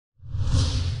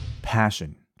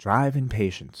passion, drive, and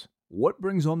patience. What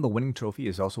brings home the winning trophy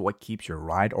is also what keeps your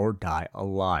ride or die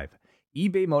alive.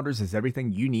 eBay Motors has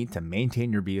everything you need to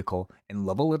maintain your vehicle and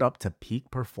level it up to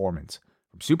peak performance.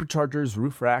 From superchargers,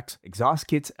 roof racks, exhaust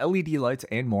kits, LED lights,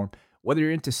 and more, whether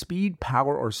you're into speed,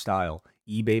 power, or style,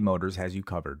 eBay Motors has you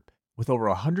covered. With over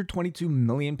 122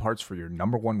 million parts for your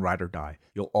number one ride or die,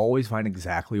 you'll always find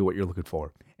exactly what you're looking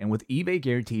for. And with eBay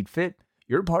Guaranteed Fit,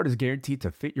 your part is guaranteed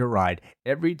to fit your ride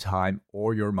every time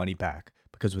or your money back.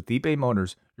 Because with eBay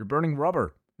Motors, you're burning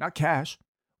rubber, not cash.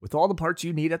 With all the parts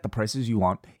you need at the prices you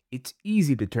want, it's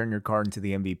easy to turn your car into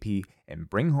the MVP and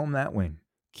bring home that win.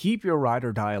 Keep your ride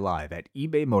or die alive at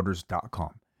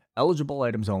ebaymotors.com. Eligible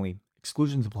items only.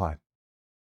 Exclusions apply.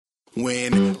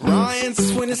 When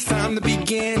it's time to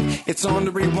begin, it's on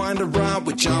the Rewind Around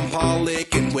with John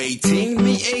Pollock and waiting.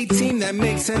 The A-Team that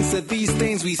makes sense of these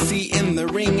things we see in the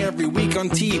ring every week on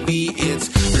TV. It's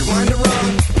Rewind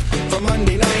Around for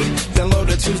Monday night, download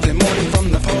it Tuesday morning from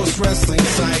the Post Wrestling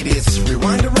site. It's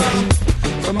Rewind Around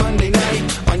for Monday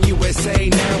night on USA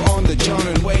Now on the John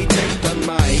and Wade Take the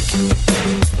Mic.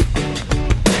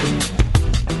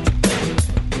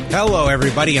 Hello,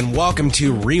 everybody, and welcome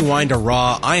to Rewind to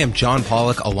Raw. I am John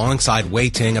Pollock alongside Wei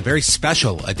Ting, a very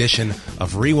special edition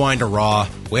of Rewind to Raw,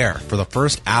 where for the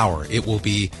first hour it will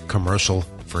be commercial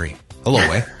free. Hello,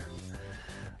 Wei.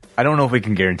 I don't know if we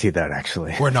can guarantee that,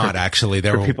 actually. We're not, actually.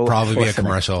 There will probably be a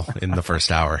commercial in the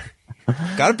first hour.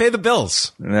 Got to pay the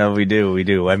bills. No, we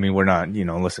do. I mean, we're not,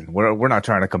 listen, we're not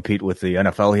trying to compete with the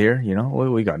NFL here.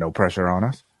 We got no pressure on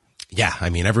us. Yeah, I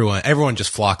mean, everyone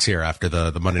just flocks here after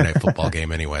the Monday Night Football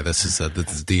game anyway. This is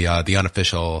the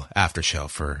unofficial after show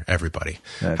for everybody.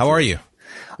 How are you?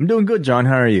 I'm doing good, John.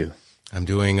 How are you? I'm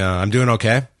doing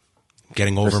okay.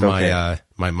 Getting over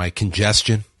my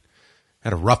congestion.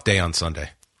 Had a rough day on Sunday.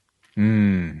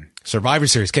 Survivor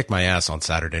Series kicked my ass on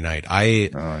Saturday night.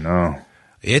 Oh no.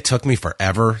 It took me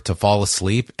forever to fall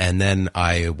asleep, and then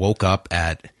I woke up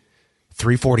at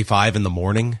 3:45 in the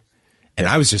morning, and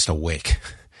I was just awake.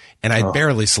 And I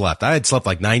barely slept. I had slept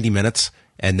like 90 minutes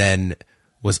and then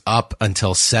was up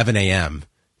until 7 a.m.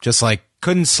 Just like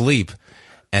couldn't sleep.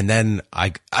 And then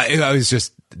I was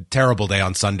just terrible day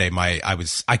on Sunday.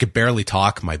 I could barely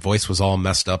talk. My voice was all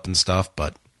messed up and stuff.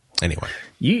 But anyway,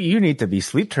 you need to be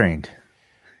sleep trained.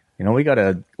 We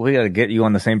gotta get you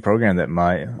on the same program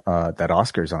that that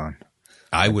Oscar's on.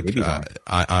 I would.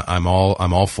 I'm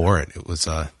all for it. It was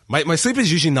my sleep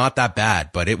is usually not that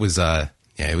bad, but it was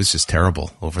yeah, it was just terrible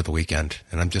over the weekend,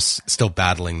 and I'm just still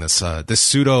battling this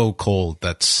pseudo cold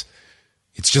it's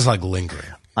just like lingering.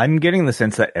 I'm getting the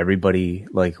sense that everybody,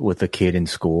 like with a kid in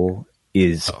school,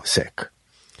 is sick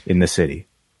in the city.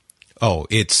 Oh,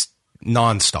 it's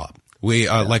nonstop. We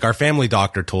like our family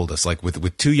doctor told us, like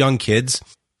with two young kids,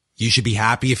 you should be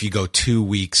happy if you go 2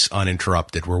 weeks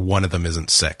uninterrupted where one of them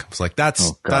isn't sick. I was like, that's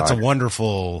a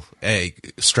wonderful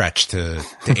stretch to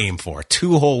aim for.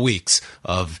 2 whole weeks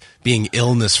of being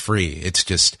illness free. It's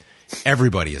just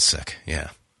everybody is sick. Yeah.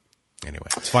 Anyway,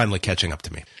 it's finally catching up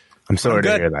to me. I'm sorry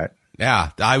to hear that.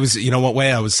 Yeah, I was,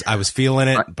 I was feeling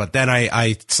it, but then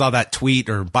I saw that tweet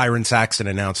or Byron Saxton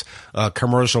announced a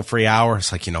commercial free hour.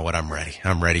 It's like, you know what? I'm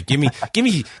ready. Give me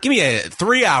a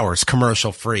 3 hours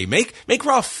commercial free. Make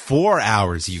Raw 4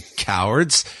 hours, you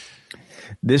cowards.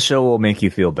 This show will make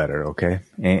you feel better. Okay.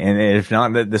 And if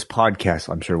not, this podcast,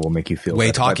 I'm sure will make you feel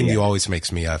better. Talking to you always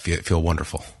makes me feel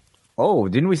wonderful. Oh,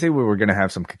 didn't we say we were going to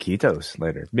have some Caquitos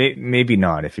later? Maybe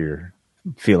not if you're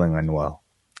feeling unwell.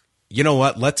 You know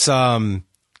what? Let's because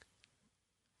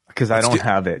I don't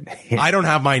have it. I don't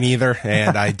have mine either,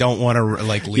 and I don't want to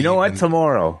leave. You know what?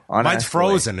 Tomorrow, mine's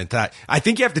frozen. I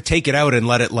think you have to take it out and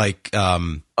let it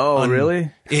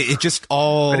really? It just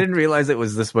all. I didn't realize it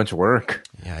was this much work.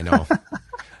 Yeah, I know.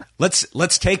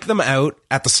 Let's take them out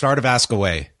at the start of Ask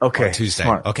Away on Tuesday.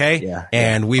 Smart. Okay, yeah,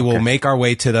 and we will make our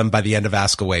way to them by the end of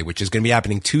Ask Away, which is going to be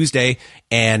happening Tuesday,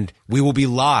 and we will be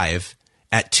live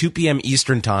at 2 p.m.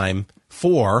 Eastern time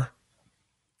for.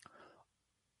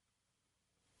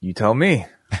 You tell me.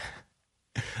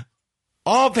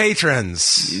 All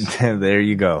patrons. There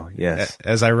you go. Yes.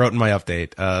 As I wrote in my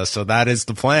update. So that is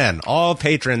the plan. All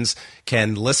patrons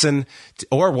can listen to,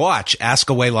 or watch Ask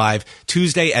Away live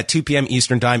Tuesday at 2 p.m.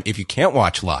 Eastern time. If you can't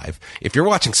watch live, if you're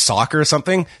watching soccer or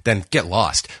something, then get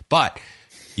lost. But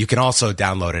you can also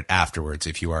download it afterwards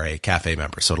if you are a cafe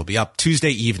member. So it'll be up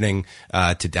Tuesday evening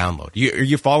to download. Are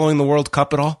you following the World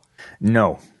Cup at all?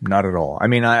 No, not at all. I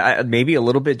mean, I maybe a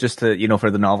little bit just to,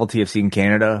 for the novelty of seeing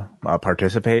Canada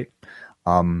participate.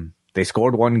 They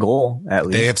scored 1 goal at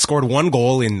least. They have scored 1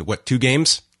 goal in 2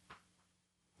 games?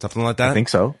 Something like that? I think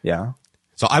so. Yeah.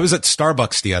 So I was at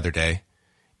Starbucks the other day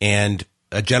and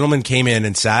a gentleman came in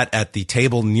and sat at the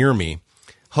table near me,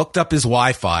 hooked up his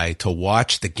Wi-Fi to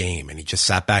watch the game, and he just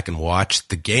sat back and watched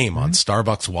the game on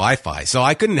Starbucks Wi-Fi. So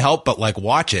I couldn't help but like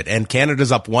watch it, and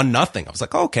Canada's up 1-0. I was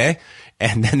like, okay.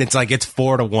 And then it's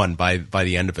 4-1 by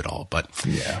the end of it all. But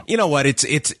you know what?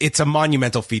 It's a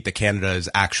monumental feat that Canada is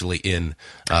actually in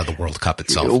the World Cup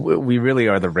itself. We really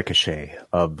are the Ricochet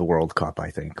of the World Cup.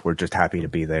 I think we're just happy to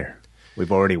be there.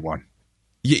 We've already won.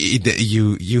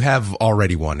 You have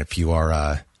already won if you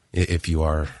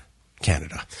are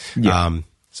Canada. Yeah.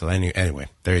 So anyway,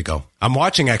 there you go. I'm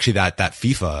watching actually that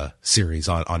FIFA series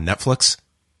on Netflix.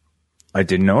 I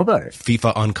didn't know about it.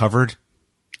 FIFA Uncovered.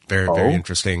 Very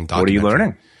interesting documentary. What are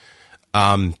you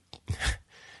learning?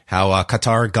 How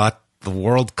Qatar got the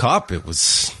World Cup. It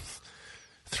was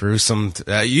through some.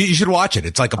 You should watch it.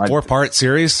 It's like a 4-part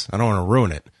series. I don't want to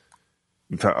ruin it.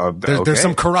 There's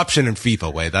some corruption in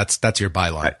FIFA way. That's your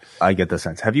byline. I get the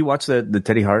sense. Have you watched the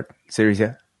Teddy Hart series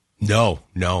yet? No.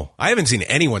 I haven't seen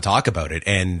anyone talk about it,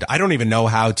 and I don't even know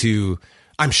how to.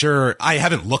 I'm sure I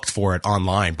haven't looked for it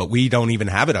online, but we don't even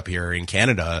have it up here in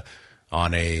Canada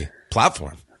on a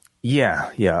platform. Yeah.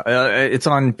 It's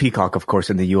on Peacock, of course,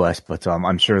 in the U.S., but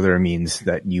I'm sure there are means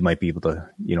that you might be able to,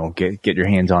 get your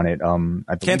hands on it.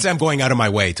 Can't say I'm going out of my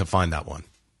way to find that one.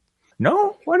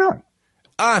 No, why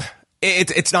not?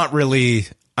 It's not really.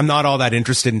 I'm not all that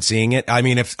interested in seeing it. I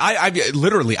mean, if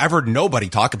I've heard nobody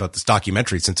talk about this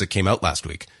documentary since it came out last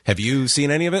week. Have you seen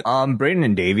any of it? Braden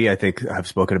and Davey, I think, have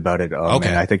spoken about it. Okay.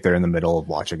 And I think they're in the middle of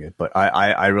watching it, but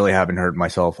I really haven't heard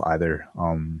myself either.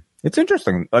 It's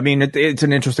interesting. I mean, it's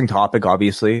an interesting topic,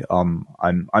 obviously. I'm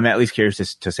at least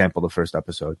curious to sample the first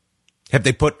episode. Have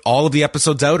they put all of the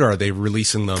episodes out, or are they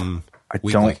releasing them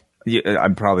weekly?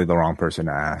 I'm probably the wrong person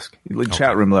to ask.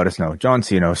 Chat room, let us know. John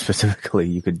Cino specifically,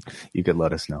 you could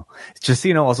let us know.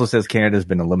 Cino also says Canada's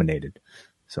been eliminated.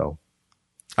 So,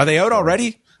 are they out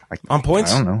already on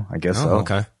points? I don't know. I guess so.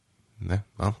 Okay. Yeah,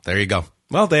 well, there you go.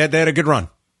 Well, they had a good run.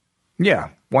 Yeah,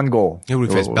 1 goal. Who we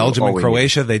faced? Belgium and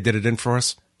Croatia. They did it in for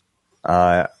us.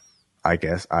 I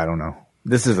guess I don't know.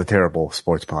 This is a terrible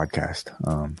sports podcast.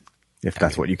 If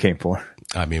that's what you came for.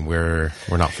 I mean, we're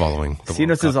not following.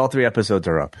 Cino says all 3 episodes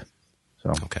are up. So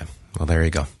okay, well there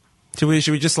you go. Should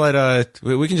we just let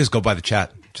we can just go by the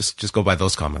chat. Just go by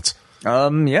those comments.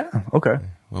 Yeah. Okay.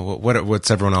 Well, what's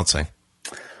everyone else saying?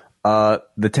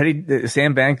 The Teddy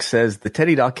Sam Banks says the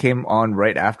Teddy Doc came on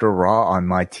right after Raw on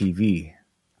my TV.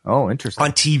 Oh, interesting.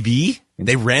 On TV?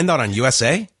 They ran that on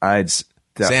USA?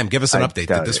 Sam, give us an update.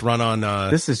 Did this run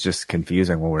on? This is just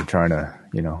confusing when we're trying to,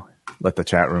 let the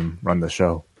chat room run the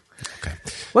show. Okay.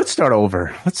 Let's start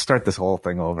over. Let's start this whole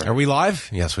thing over. Are we live?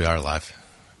 Yes, we are live.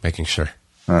 Making sure.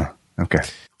 Okay.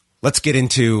 Let's get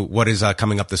into what is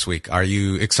coming up this week. Are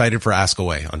you excited for Ask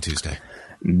Away on Tuesday?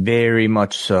 Very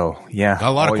much so. Yeah. Got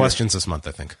a lot of questions this month,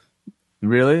 I think.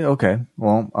 Really? Okay.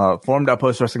 Well,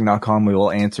 forum.postwrestling.com. We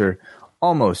will answer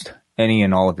almost any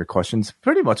and all of your questions.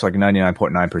 Pretty much like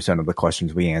 99.9% of the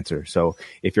questions we answer. So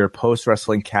if you're a Post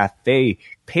Wrestling Cafe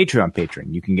Patreon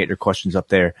patron, you can get your questions up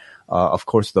there. Of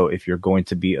course, though, if you're going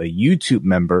to be a YouTube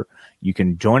member, you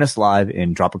can join us live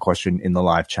and drop a question in the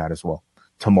live chat as well.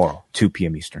 Tomorrow, 2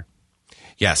 p.m. Eastern.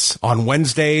 Yes. On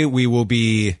Wednesday, we will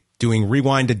be doing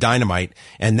Rewind to Dynamite.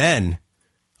 And then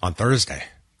on Thursday,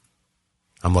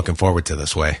 I'm looking forward to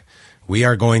this way. We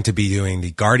are going to be doing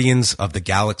the Guardians of the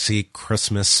Galaxy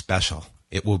Christmas special.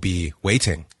 It will be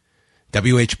Waiting,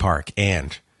 W.H. Park,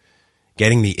 and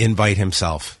getting the invite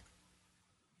himself.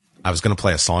 I was going to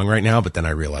play a song right now, but then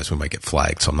I realized we might get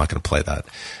flagged, so I'm not going to play that.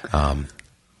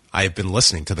 I have been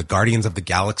listening to the Guardians of the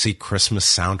Galaxy Christmas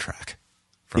soundtrack.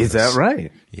 Is that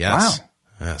right? Yes. Wow.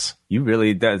 Yes. You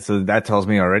really, so that tells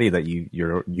me already that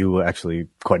you actually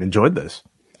quite enjoyed this.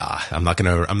 I'm not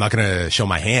gonna show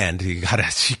my hand. You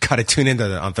gotta tune in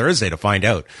on Thursday to find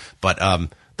out. But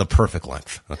the perfect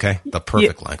length, okay? The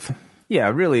perfect length. Yeah,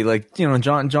 really. Like,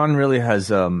 John really has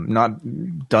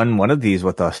not done one of these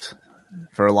with us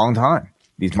for a long time.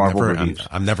 These Marvel reviews.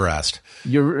 I'm never asked.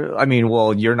 You're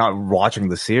not watching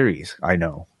the series. I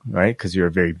know, right? Because you're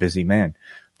a very busy man.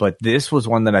 But this was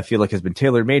one that I feel like has been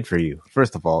tailor made for you.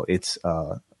 First of all, it's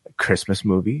a Christmas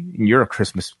movie. You're a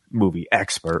Christmas movie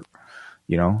expert.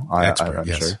 I'm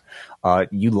yes. Sure.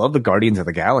 You love the Guardians of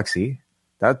the Galaxy.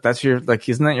 That's your, like,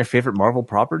 isn't that your favorite Marvel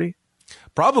property?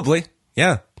 Probably.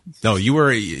 Yeah. No, you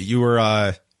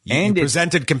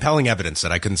presented compelling evidence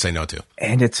that I couldn't say no to.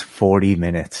 And it's 40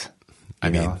 minutes. I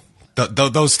mean,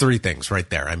 those 3 things right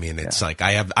there. I mean, it's like,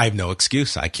 I have no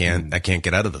excuse. I can't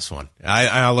get out of this one.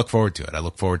 I look forward to it. I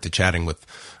look forward to chatting with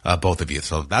both of you.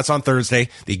 So that's on Thursday,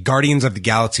 the Guardians of the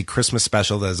Galaxy Christmas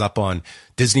special that is up on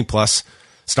Disney Plus,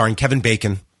 starring Kevin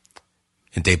Bacon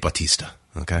and Dave Bautista.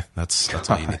 Okay, that's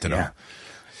all you need to know. Yeah.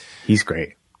 He's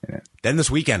great. Yeah. Then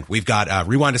this weekend, we've got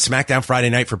Rewind to SmackDown Friday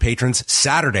night for patrons.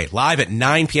 Saturday, live at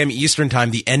 9 p.m. Eastern Time,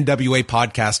 the NWA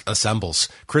podcast assembles.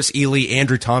 Chris Ely,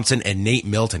 Andrew Thompson, and Nate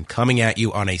Milton coming at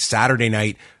you on a Saturday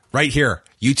night right here,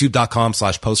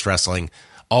 youtube.com/postwrestling.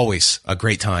 Always a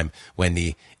great time when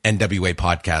the NWA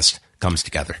podcast comes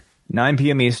together. 9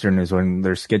 p.m. Eastern is when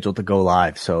they're scheduled to go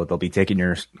live. So they'll be taking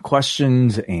your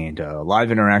questions and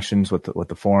live interactions with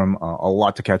the forum. A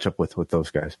lot to catch up with those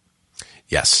guys.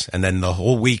 Yes. And then the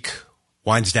whole week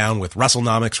winds down with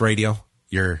WrestleNomics Radio,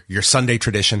 your Sunday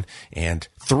tradition, and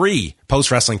 3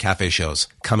 post-wrestling cafe shows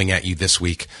coming at you this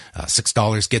week.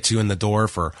 $6 gets you in the door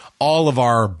for all of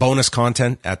our bonus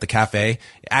content at the cafe,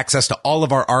 access to all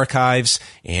of our archives,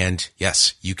 and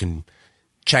yes, you can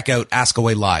check out Ask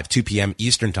Away Live, 2 p.m.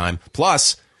 Eastern Time.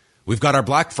 Plus, we've got our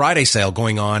Black Friday sale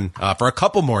going on for a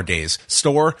couple more days.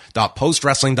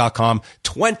 Store.postwrestling.com,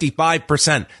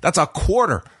 25%. That's a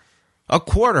quarter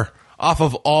off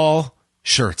of all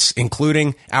shirts,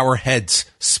 including our heads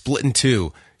split in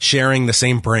two, sharing the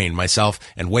same brain, myself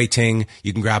and Wei Ting.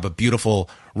 You can grab a beautiful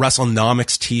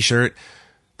WrestleNomics t-shirt,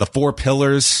 the 4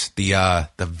 Pillars, the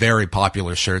very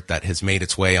popular shirt that has made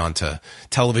its way onto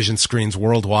television screens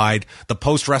worldwide, the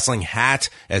post-wrestling hat,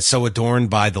 as so adorned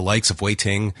by the likes of Wei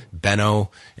Ting,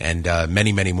 Benno, and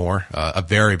many, many more. A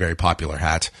very, very popular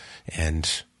hat. And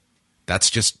that's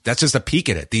just a peek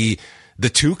at it. The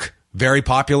toque, very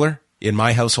popular in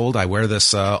my household. I wear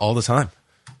this all the time.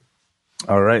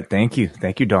 All right. Thank you,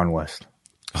 Don West.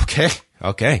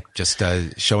 Okay. Just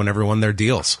showing everyone their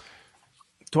deals.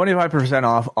 25%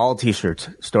 off all t-shirts.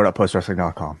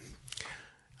 Store.postwrestling.com.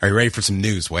 Are you ready for some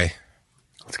news, Wei?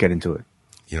 Let's get into it.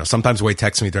 You know, sometimes Wei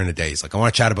texts me during the day. He's like, I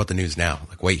want to chat about the news now. I'm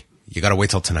like, wait, you got to wait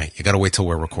till tonight. You got to wait till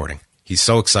we're recording. He's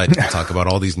so excited to talk about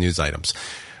all these news items.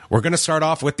 We're going to start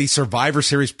off with the Survivor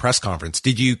Series press conference.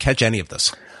 Did you catch any of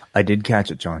this? I did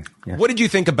catch it, John. Yes. What did you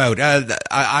think about,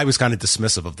 I was kind of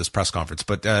dismissive of this press conference,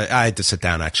 but I had to sit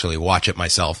down and actually watch it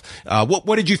myself.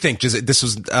 What did you think? This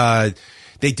was,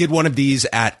 they did one of these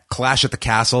at Clash at the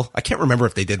Castle. I can't remember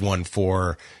if they did one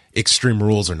for Extreme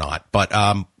Rules or not, but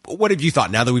what have you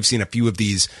thought now that we've seen a few of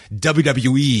these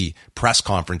WWE press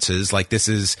conferences? Like, this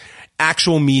is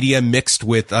actual media mixed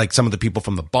with like some of the people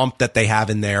from the bump that they have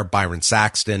in there, Byron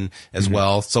Saxton as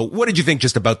well. So what did you think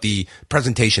just about the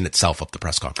presentation itself of the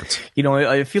press conference? You know,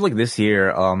 I feel like this year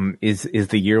is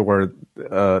the year where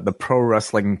the pro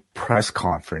wrestling press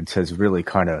conference has really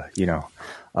kind of,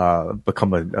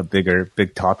 become a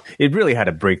big top. It really had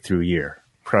a breakthrough year.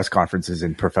 Press conferences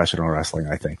in professional wrestling,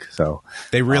 I think. So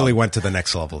they really went to the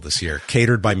next level this year,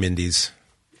 catered by Mindy's.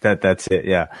 That's it.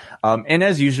 Yeah. And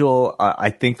as usual, I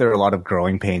think there are a lot of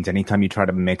growing pains anytime you try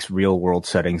to mix real world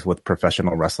settings with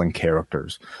professional wrestling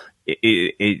characters.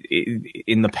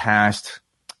 In the past,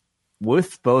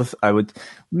 with both, I would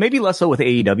maybe less so with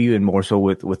AEW and more so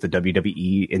with the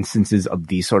WWE instances of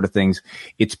these sort of things.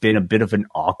 It's been a bit of an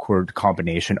awkward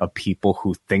combination of people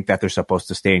who think that they're supposed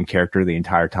to stay in character the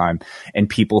entire time and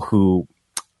people who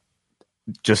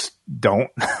just don't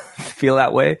feel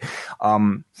that way.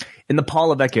 In the Paul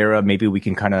Levesque era, maybe we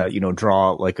can kind of,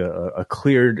 draw like a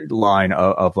cleared line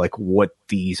of like what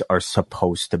these are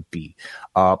supposed to be.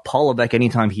 Paul Levesque,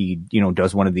 anytime he,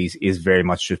 does one of these is very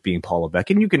much just being Paul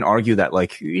Levesque. And you can argue that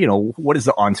like, what is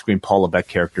the on-screen Paul Levesque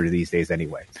character these days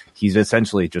anyway? He's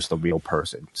essentially just a real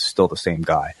person, still the same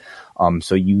guy.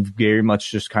 So you very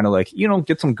much just kind of like,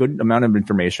 get some good amount of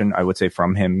information, I would say,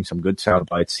 from him, some good sound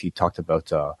bites. He talked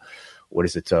about,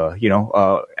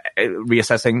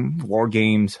 reassessing War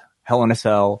Games, Hell in a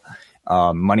Cell,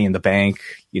 Money in the Bank,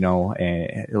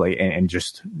 and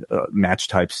just match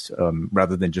types,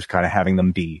 rather than just kind of having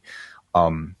them be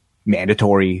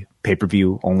mandatory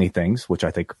pay-per-view only things, which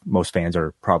I think most fans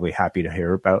are probably happy to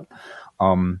hear about.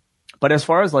 But as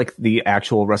far as like the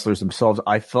actual wrestlers themselves,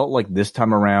 I felt like this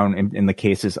time around in the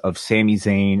cases of Sami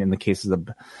Zayn, in the cases of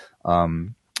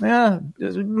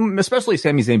especially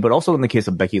Sami Zayn, but also in the case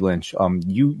of Becky Lynch,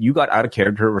 you got out of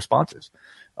character responses.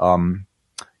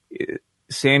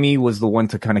 Sammy was the one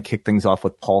to kind of kick things off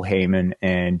with Paul Heyman,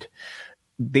 and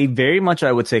they very much,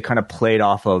 I would say, kind of played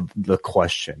off of the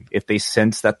question. If they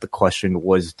sensed that the question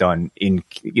was done in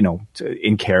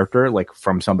character, like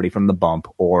from somebody from the bump,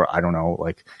 or I don't know,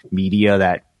 like media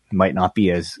that might not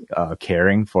be as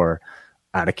caring for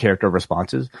out of character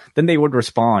responses, then they would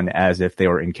respond as if they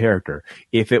were in character.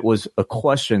 If it was a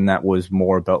question that was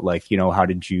more about like, how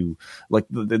did you like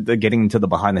the getting into the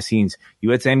behind the scenes,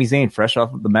 you had Sami Zayn fresh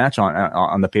off of the match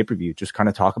on the pay-per-view, just kind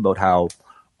of talk about how,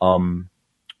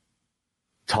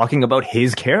 talking about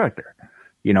his character,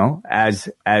 as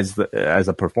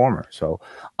a performer. So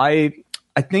I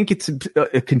I think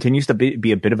it continues to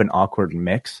be a bit of an awkward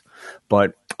mix,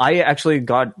 but I actually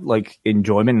got like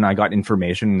enjoyment and I got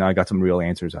information and I got some real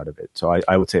answers out of it. So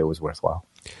I would say it was worthwhile.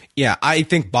 Yeah, I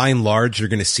think by and large you're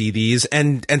going to see these,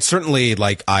 and certainly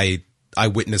like I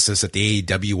witnessed this at the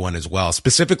AEW one as well,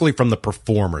 specifically from the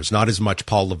performers, not as much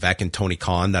Paul Levesque and Tony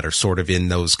Khan that are sort of in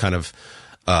those kind of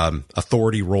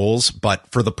authority roles, but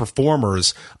for the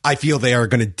performers, I feel they are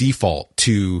going to default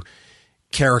to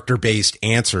character-based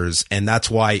answers, and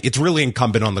that's why it's really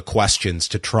incumbent on the questions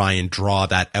to try and draw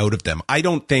that out of them. I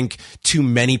don't think too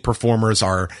many performers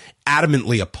are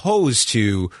adamantly opposed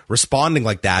to responding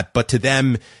like that, but to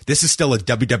them, this is still a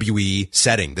WWE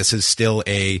setting. This is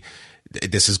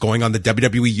going on the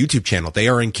WWE YouTube channel. They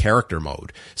are in character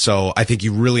mode. So I think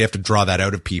you really have to draw that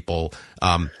out of people,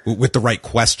 with the right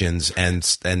questions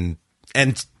and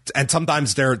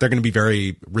sometimes they're going to be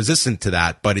very resistant to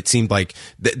that, but it seemed like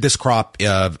this crop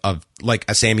of like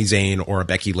a Sami Zayn or a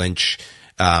Becky Lynch,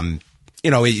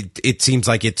 it seems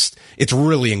like it's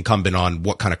really incumbent on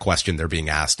what kind of question they're being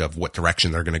asked, of what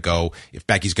direction they're going to go. If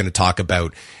Becky's going to talk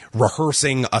about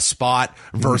rehearsing a spot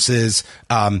versus,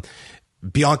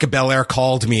 Bianca Belair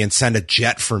called me and sent a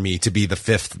jet for me to be the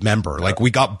fifth member. Like, we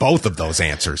got both of those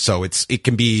answers. So it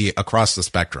can be across the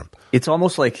spectrum. It's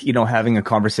almost like, having a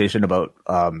conversation about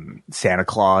Santa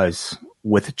Claus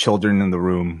with children in the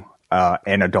room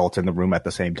and adults in the room at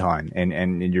the same time.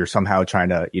 And you're somehow trying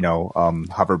to,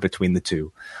 hover between the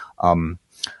two.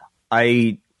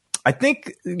 I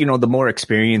think, the more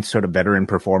experienced sort of veteran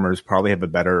performers probably have a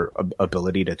better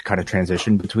ability to kind of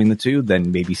transition between the two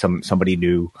than maybe somebody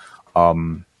new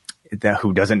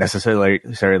who doesn't necessarily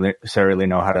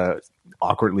know how to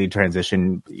awkwardly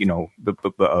transition,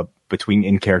 between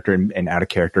in character and out of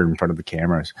character in front of the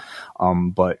cameras.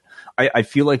 But I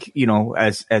feel like,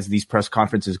 as these press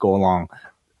conferences go along,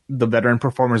 the veteran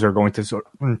performers are going to sort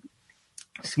of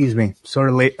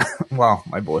late. Wow,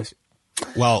 my voice.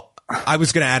 Well, I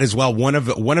was going to add as well, one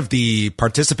of the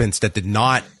participants that did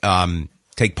not,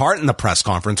 take part in the press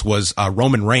conference was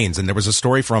Roman Reigns, and there was a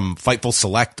story from Fightful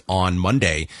Select on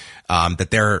Monday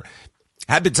that there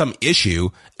had been some issue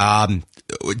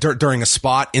during a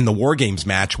spot in the War Games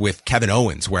match with Kevin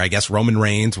Owens, where I guess Roman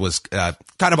Reigns was kind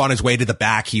of on his way to the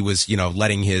back. He was,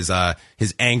 letting his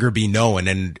anger be known,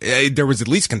 and there was at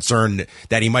least concern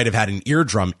that he might have had an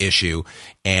eardrum issue.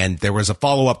 And there was a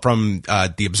follow up from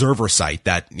the Observer site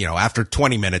that after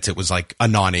 20 minutes it was like a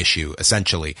non-issue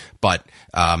essentially, but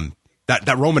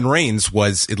that Roman Reigns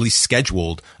was at least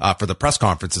scheduled for the press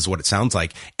conference is what it sounds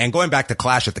like. And going back to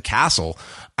Clash at the Castle,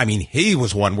 I mean, he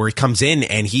was one where he comes in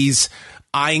and he's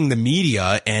eyeing the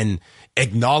media and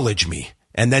acknowledge me,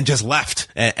 and then just left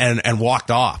and walked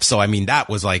off. So, I mean, that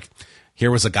was like, here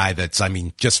was a guy that's,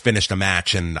 just finished a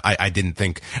match. And I didn't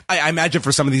think, I imagine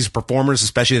for some of these performers,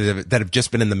 especially that have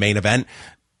just been in the main event,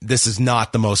 this is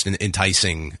not the most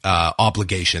enticing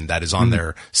obligation that is on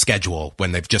their schedule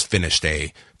when they've just finished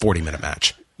a 40-minute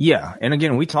match. Yeah. And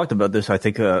again, we talked about this, I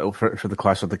think, for the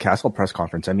Clash of the Castle press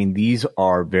conference. I mean, these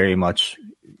are very much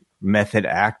method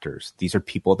actors. These are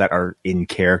people that are in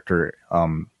character,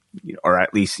 or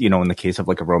at least, in the case of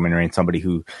like a Roman Reigns, somebody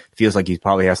who feels like he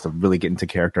probably has to really get into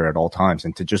character at all times,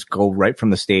 and to just go right from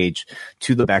the stage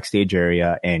to the backstage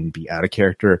area and be out of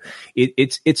character.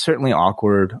 It's certainly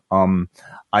awkward.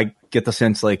 I get the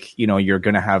sense like, you're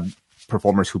going to have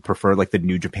performers who prefer like the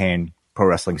New Japan Pro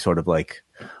Wrestling sort of like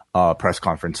press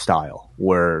conference style,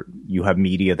 where you have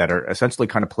media that are essentially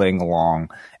kind of playing along,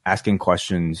 asking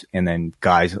questions, and then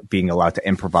guys being allowed to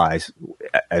improvise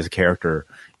as a character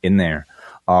in there.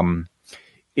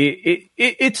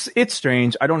 It's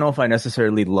strange. I don't know if I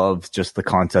necessarily love just the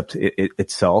concept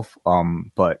itself,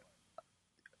 but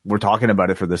we're talking about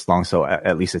it for this long, so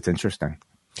at least it's interesting.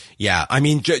 Yeah, I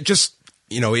mean, just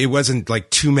it wasn't like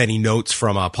too many notes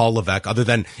from Paul Levesque, other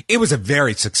than it was a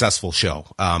very successful show.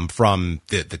 From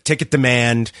the ticket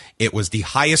demand, it was the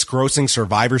highest grossing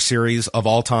Survivor Series of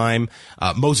all time,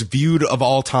 most viewed of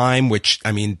all time, which,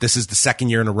 I mean, this is the second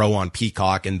year in a row on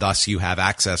Peacock, and thus you have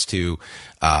access to,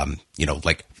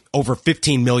 like over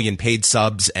 15 million paid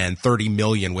subs and 30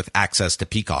 million with access to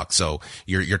Peacock. So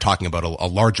you're talking about a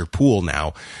larger pool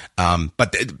now.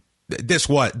 But this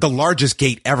was the largest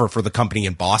gate ever for the company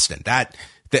in Boston.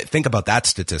 Think about that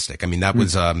statistic. I mean, that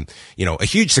was, a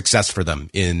huge success for them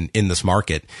in this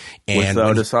market. And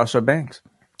without a Sasha Banks.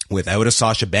 Without a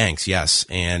Sasha Banks, yes.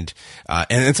 And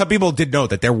some people did note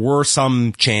that there were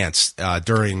some chants,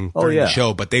 during the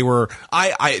show, but they were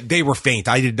faint.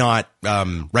 I did not,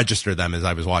 register them as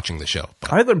I was watching the show.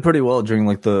 But I had them pretty well during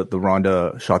like the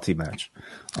Ronda Shotzi match.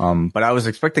 But I was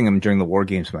expecting them during the War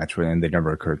Games match, and they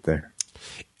never occurred there.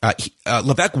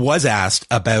 Levesque was asked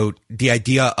about the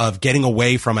idea of getting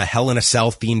away from a Hell in a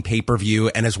Cell themed pay-per-view,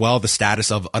 and as well the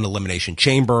status of an Elimination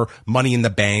Chamber, Money in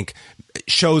the Bank,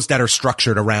 shows that are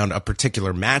structured around a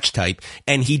particular match type.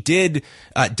 And he did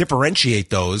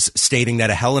differentiate those, stating that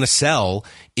a Hell in a Cell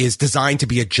is designed to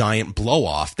be a giant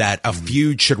blow-off, that a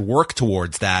feud should work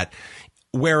towards that.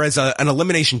 Whereas an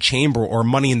Elimination Chamber or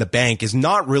Money in the Bank is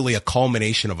not really a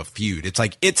culmination of a feud. It's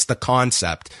like, it's the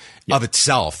concept of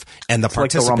itself, and the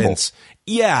participants.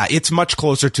 Yeah, it's much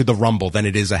closer to the Rumble than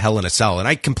it is a Hell in a Cell. And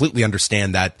I completely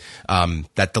understand that,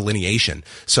 that delineation.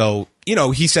 So, you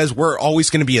know, he says we're always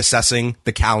going to be assessing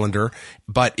the calendar,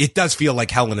 but it does feel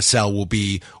like Hell in a Cell will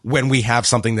be when we have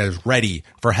something that is ready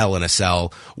for Hell in a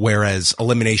Cell, whereas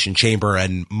Elimination Chamber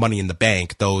and Money in the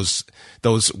Bank, those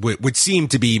would seem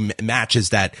to be matches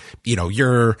that, you know,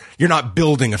 you're not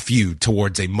building a feud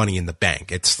towards a Money in the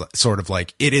Bank. It's sort of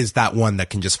like, it is that one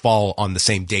that can just fall on the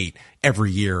same date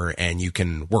every year, and you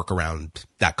can work around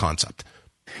that concept.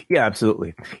 Yeah,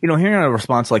 absolutely. You know, hearing a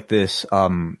response like this,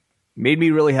 made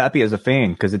me really happy as a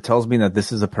fan, because it tells me that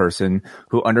this is a person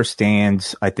who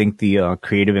understands, I think, the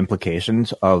creative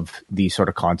implications of these sort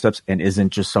of concepts, and isn't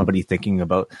just somebody thinking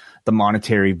about the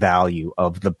monetary value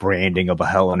of the branding of a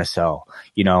Hell in a Cell,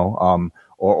 you know,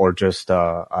 or just,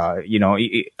 you know,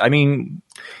 I mean,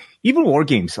 even War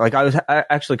Games. Like, I was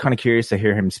actually kind of curious to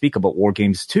hear him speak about War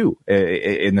Games too,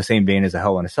 in the same vein as a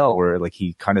Hell in a Cell, where like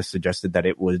he kind of suggested that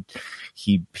it would,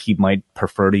 he might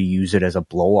prefer to use it as a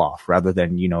blow off rather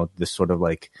than, you know, this sort of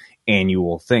like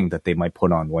annual thing that they might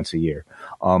put on once a year.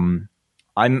 Paul,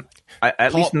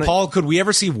 could we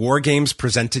ever see War Games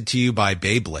presented to you by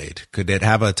Beyblade? Could it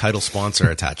have a title sponsor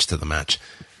attached to the match?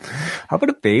 How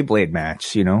about a Beyblade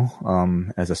match, you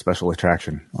know, as a special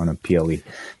attraction on a PLE?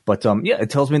 But yeah, it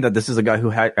tells me that this is a guy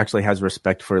who actually has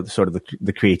respect for sort of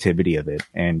the creativity of it.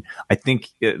 And I think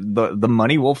the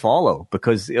money will follow,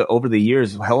 because over the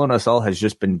years, Hell in a Cell has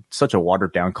just been such a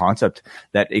watered down concept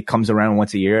that it comes around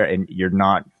once a year and you're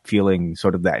not feeling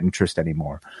sort of that interest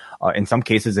anymore. In some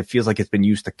cases, it feels like it's been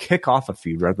used to kick off a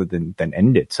feud rather than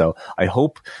end it. So I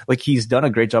hope, like, he's done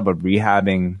a great job of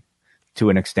rehabbing, to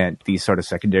an extent, these sort of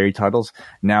secondary titles.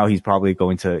 Now he's probably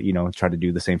going to, you know, try to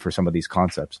do the same for some of these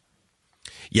concepts.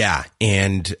 Yeah.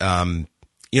 And,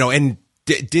 you know, and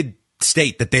did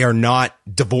state that they are not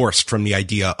divorced from the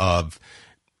idea of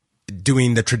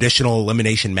doing the traditional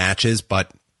elimination matches, but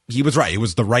he was right. It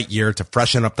was the right year to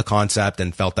freshen up the concept,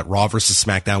 and felt that Raw versus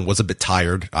SmackDown was a bit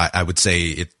tired. I would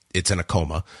say it's in a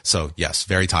coma. So yes,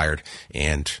 very tired.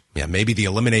 And yeah, maybe the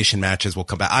elimination matches will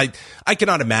come back. I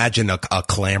cannot imagine a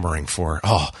clamoring for,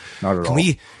 can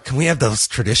we have those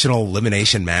traditional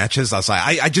elimination matches? I was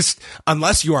like, I just,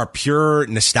 unless you are pure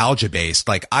nostalgia based,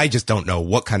 like, I just don't know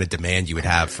what kind of demand you would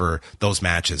have for those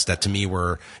matches that to me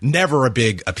were never a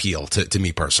big appeal to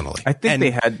me personally. I think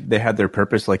they had their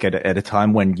purpose, like at a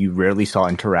time when you rarely saw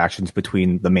interactions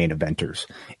between the main eventers,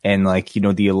 and like, you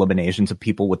know, the eliminations of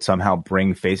people would somehow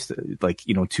bring like,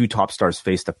 you know, two top stars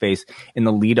face to face in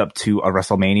the lead up to a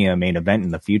WrestleMania main event in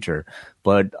the future.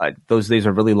 But those days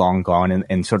are really long gone,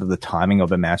 and sort of the timing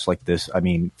of a match like this, I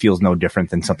mean, feels no different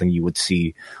than something you would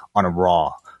see on a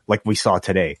Raw like we saw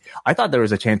today. I thought there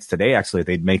was a chance today, actually,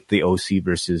 they'd make the OC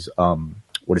versus,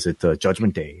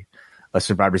 Judgment Day, a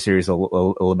Survivor Series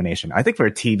elimination. I think for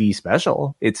a TV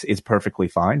special, it's perfectly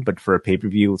fine, but for a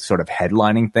pay-per-view sort of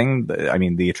headlining thing, I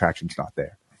mean, the attraction's not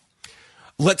there.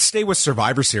 Let's stay with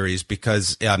Survivor Series,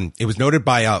 because it was noted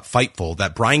by Fightful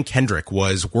that Brian Kendrick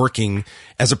was working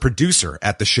as a producer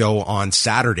at the show on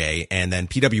Saturday, and then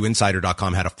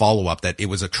PWInsider.com had a follow-up that it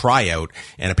was a tryout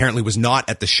and apparently was not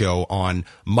at the show on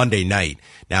Monday night.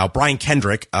 Now, Brian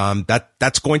Kendrick,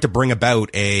 that's going to bring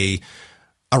about a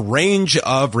range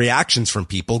of reactions from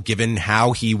people, given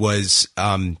how he was,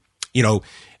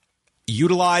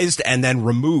 utilized and then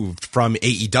removed from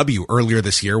AEW earlier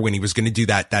this year when he was going to do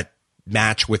that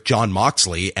match with Jon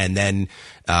Moxley. And then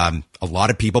a lot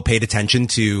of people paid attention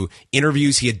to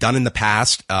interviews he had done in the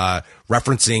past,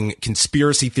 referencing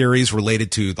conspiracy theories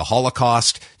related to the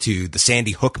Holocaust, to the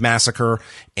Sandy Hook massacre,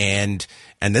 and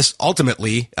this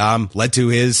ultimately led to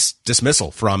his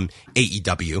dismissal from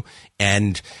AEW.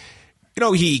 And you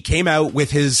know, he came out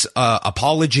with his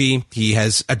apology. He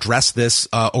has addressed this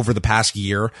over the past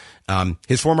year.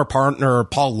 His former partner,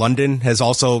 Paul London, has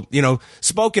also, you know,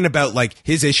 spoken about like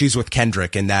his issues with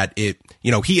Kendrick, and that he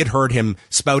had heard him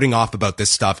spouting off about this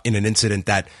stuff in an incident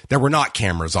that there were not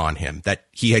cameras on him, that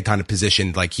he had kind of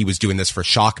positioned like he was doing this for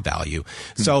shock value.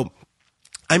 Mm-hmm. So,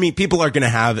 I mean, people are going to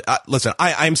have, listen,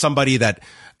 I'm somebody that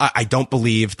I don't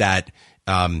believe that,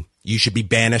 you should be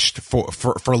banished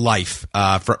for life,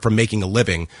 from making a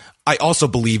living. I also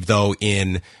believe though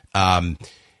in,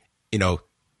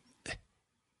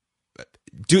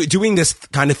 doing this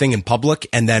kind of thing in public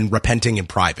and then repenting in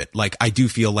private. Like, I do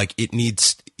feel like it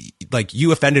needs, like,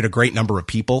 you offended a great number of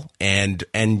people, and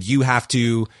you have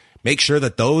to make sure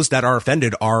that those that are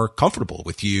offended are comfortable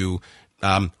with you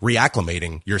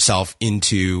reacclimating yourself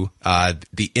into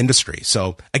the industry.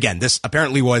 So again, this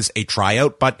apparently was a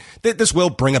tryout, but this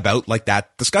will bring about like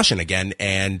that discussion again,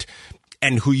 and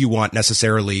who you want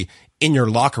necessarily in your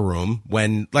locker room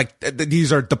when, like,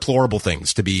 these are deplorable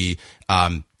things to be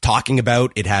talking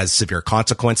about. It has severe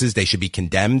consequences. They should be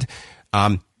condemned.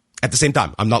 At the same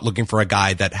time, I'm not looking for a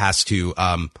guy that has to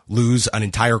lose an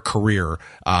entire career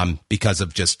because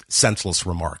of just senseless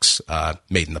remarks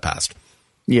made in the past.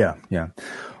 Yeah.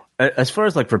 As far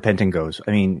as like repenting goes,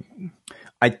 I mean,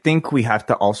 I think we have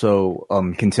to also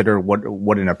consider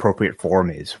what an appropriate forum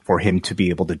is for him to be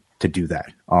able to do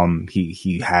that.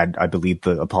 He had, I believe,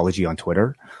 the apology on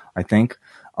Twitter, I think.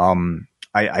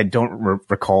 I don't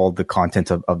recall the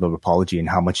content of the apology and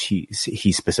how much he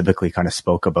specifically kind of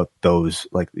spoke about those,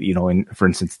 like, in, for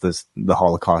instance, the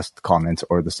Holocaust comments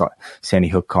or the Sandy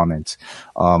Hook comments.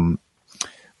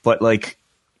 But like,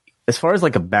 as far as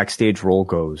like a backstage role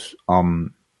goes,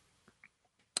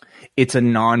 it's a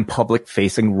non-public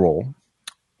facing role,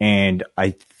 and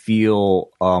I feel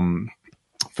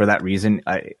for that reason,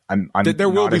 there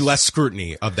will be less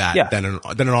scrutiny of that than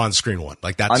an on-screen one.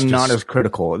 Like, that's not as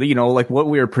critical. Like what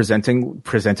we were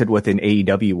presented with in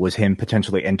AEW was him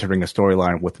potentially entering a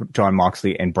storyline with Jon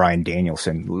Moxley and Bryan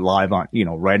Danielson live on,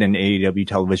 right in AEW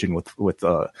television with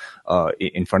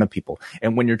in front of people.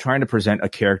 And when you're trying to present a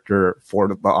character for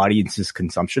the audience's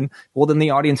consumption, well, then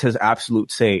the audience has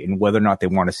absolute say in whether or not they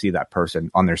want to see that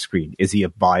person on their screen. Is he a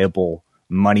viable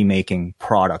money-making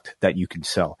product that you can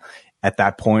sell? At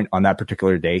that point, on that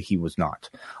particular day, he was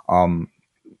not. But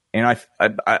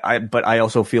I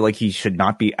also feel like he should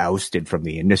not be ousted from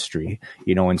the industry,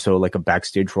 and so like a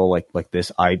backstage role like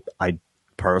this, I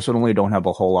personally don't have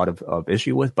a whole lot of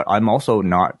issue with, but I'm also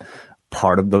not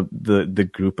part of the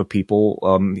group of people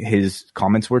his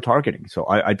comments were targeting. So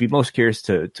I'd be most curious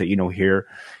to hear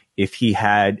if he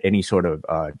had any sort of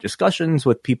discussions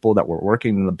with people that were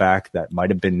working in the back that might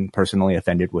have been personally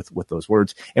offended with those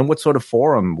words, and what sort of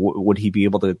forum would he be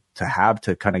able to have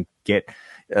to kind of get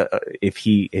if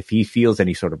he feels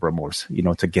any sort of remorse,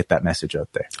 to get that message out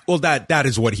there. Well, that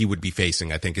is what he would be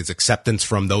facing, I think, is acceptance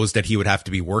from those that he would have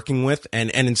to be working with,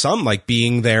 and in some, like,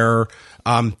 being their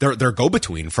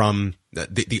go-between from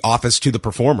the office to the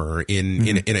performer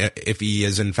if he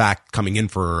is in fact coming in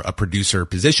for a producer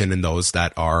position, and those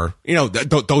that are,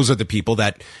 those are the people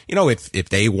that, if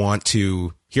they want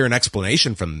to hear an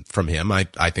explanation from him,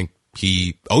 I think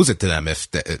he owes it to them.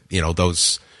 If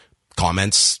those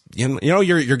comments, you're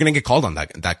going to get called on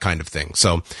that kind of thing.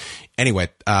 So anyway,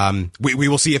 we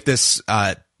will see if this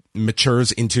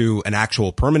matures into an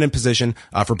actual permanent position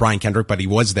for Brian Kendrick, but he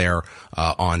was there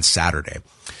on Saturday.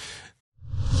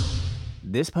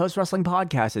 This post-wrestling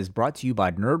podcast is brought to you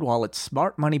by NerdWallet's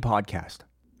Smart Money Podcast.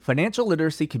 Financial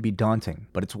literacy can be daunting,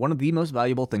 but it's one of the most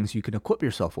valuable things you can equip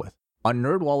yourself with. On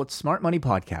NerdWallet's Smart Money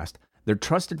Podcast, their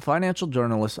trusted financial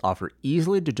journalists offer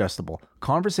easily digestible,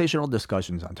 conversational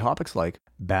discussions on topics like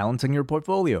balancing your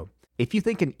portfolio. If you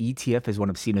think an ETF is one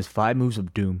of Cena's 5 moves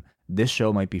of doom, this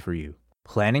show might be for you.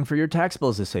 Planning for your tax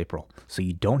bills this April, so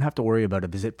you don't have to worry about a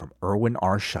visit from Erwin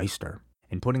R. Shyster.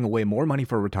 And putting away more money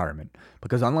for retirement,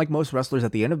 because unlike most wrestlers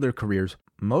at the end of their careers,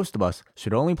 most of us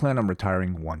should only plan on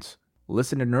retiring once.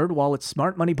 Listen to NerdWallet's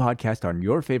Smart Money Podcast on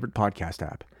your favorite podcast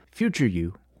app. Future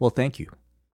you will thank you.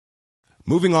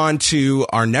 Moving on to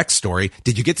our next story.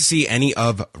 Did you get to see any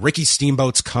of Ricky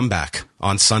Steamboat's comeback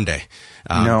on Sunday?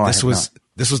 No,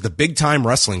 this was the big time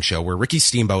wrestling show where Ricky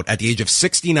Steamboat, at the age of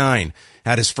 69,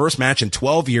 had his first match in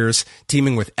 12 years,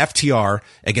 teaming with FTR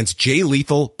against Jay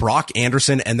Lethal, Brock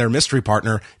Anderson, and their mystery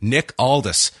partner, Nick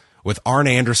Aldis, with Arn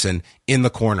Anderson in the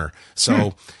corner.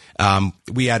 So,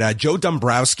 we had Joe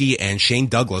Dombrowski and Shane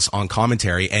Douglas on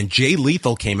commentary, and Jay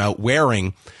Lethal came out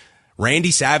wearing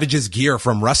Randy Savage's gear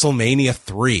from WrestleMania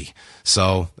 3.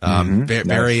 So,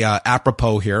 very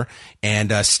apropos here.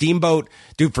 And Steamboat,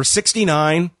 dude, for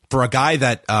 69, for a guy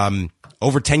that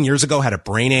over 10 years ago had a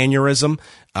brain aneurysm,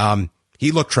 he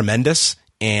looked tremendous,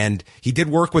 and he did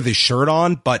work with his shirt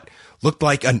on, but looked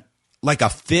like a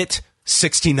fit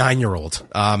 69-year-old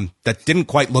that didn't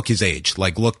quite look his age.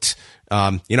 Like, looked,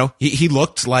 he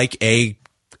looked like a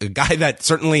guy that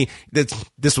certainly,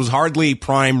 this was hardly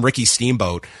prime Ricky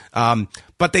Steamboat.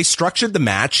 But they structured the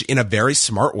match in a very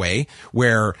smart way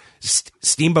where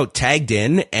Steamboat tagged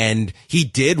in and he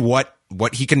did what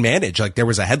he can manage. Like, there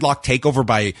was a headlock takeover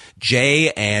by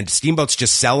Jay, and Steamboat's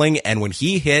just selling. And when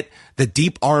he hit the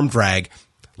deep arm drag,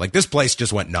 Like, this place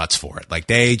just went nuts for it. Like,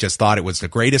 they just thought it was the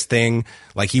greatest thing.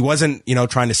 Like, he wasn't,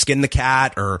 trying to skin the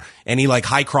cat or any like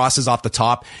high crosses off the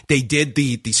top. They did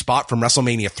the spot from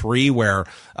WrestleMania 3 where,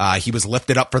 he was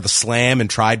lifted up for the slam and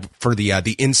tried for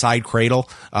the inside cradle,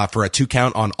 for a 2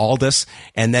 count on Aldis.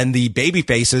 And then the baby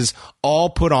faces all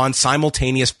put on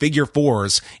simultaneous figure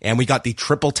 4s. And we got the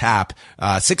triple tap,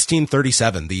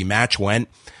 16:37. The match went.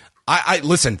 I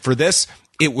listen, for this,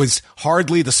 it was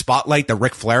hardly the spotlight that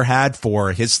Ric Flair had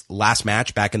for his last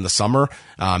match back in the summer.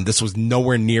 This was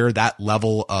nowhere near that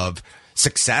level of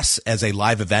success as a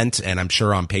live event, and I'm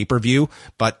sure on pay-per-view.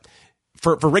 But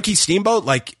for Ricky Steamboat,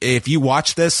 like, if you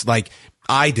watch this, like,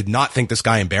 I did not think this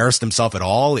guy embarrassed himself at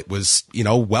all. It was,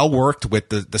 well worked with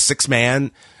the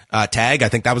 6-man tag. I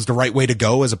think that was the right way to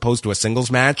go as opposed to a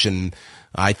singles match. And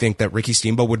I think that Ricky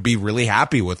Steamboat would be really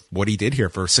happy with what he did here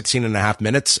for 16 and a half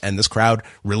minutes. And this crowd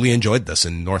really enjoyed this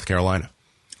in North Carolina.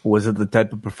 Was it the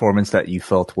type of performance that you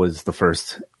felt was the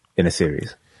first in a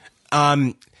series?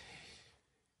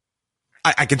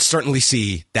 I can certainly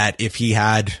see that if he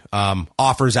had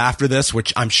offers after this,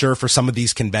 which I'm sure for some of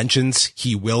these conventions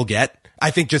he will get. I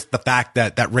think just the fact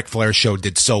that Ric Flair's show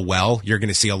did so well, you're going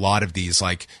to see a lot of these,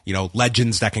 like,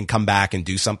 legends that can come back and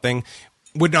do something.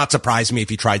 Would not surprise me if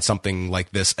he tried something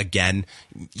like this again.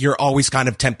 You're always kind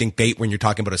of tempting fate when you're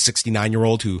talking about a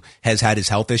 69-year-old who has had his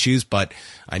health issues. But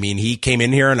I mean, he came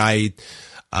in here and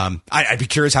I'd be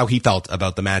curious how he felt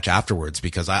about the match afterwards,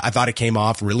 because I thought it came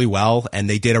off really well, and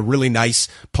they did a really nice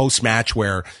post match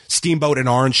where Steamboat and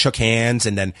Arn shook hands,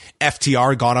 and then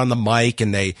FTR got on the mic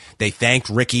and they thanked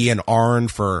Ricky and Arn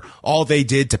for all they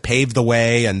did to pave the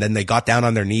way, and then they got down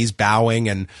on their knees bowing,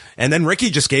 and then Ricky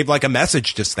just gave like a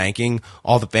message just thanking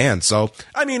all the fans. So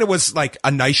I mean, it was like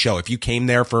a nice show. If you came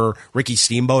there for Ricky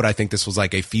Steamboat, I think this was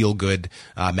like a feel good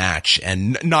match,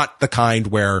 and not the kind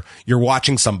where you're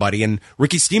watching somebody and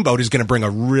Ricky Steamboat is going to bring a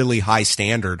really high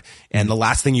standard, and the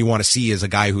last thing you want to see is a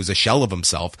guy who's a shell of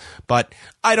himself. But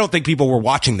I don't think people were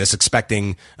watching this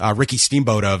expecting Ricky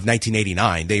Steamboat of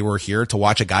 1989. They were here to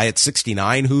watch a guy at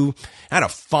 69 who had a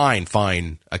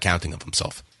fine accounting of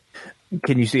himself.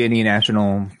 Can you see any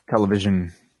national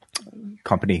television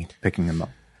company picking him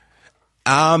up?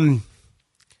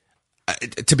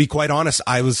 To be quite honest,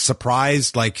 I was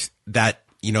surprised like that,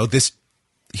 this,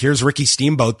 here's Ricky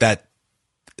Steamboat that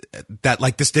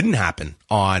like this didn't happen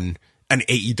on an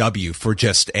AEW for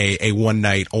just a one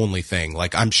night only thing.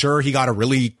 Like, I'm sure he got a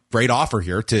really great offer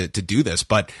here to do this,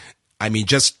 but I mean,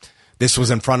 just this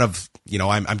was in front of,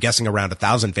 I'm guessing around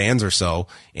 1,000 fans or so.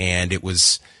 And it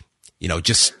was,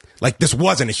 just like, this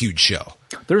wasn't a huge show.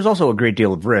 There's also a great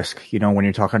deal of risk, when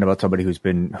you're talking about somebody who's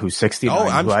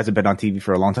 69, who hasn't been on TV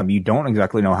for a long time. You don't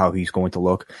exactly know how he's going to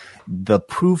look. The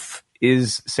proof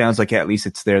sounds like at least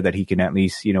it's there that he can at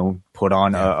least, put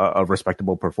on a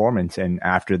respectable performance. And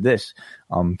after this,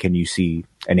 can you see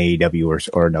an AEW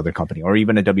or another company or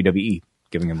even a WWE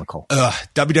giving him a call?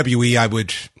 WWE, I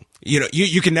would,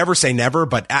 you can never say never,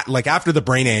 but after the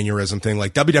brain aneurysm thing,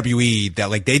 like WWE, that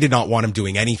like they did not want him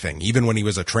doing anything, even when he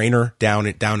was a trainer down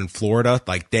in Florida.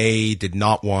 Like, they did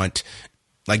not want,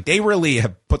 like, they really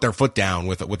have put their foot down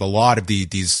with a lot of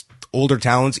these older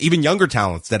talents, even younger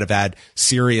talents that have had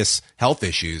serious health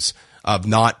issues, of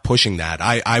not pushing that.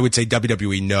 I would say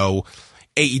WWE, no.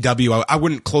 AEW, I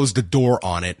wouldn't close the door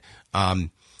on it.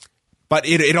 But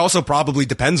it also probably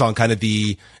depends on kind of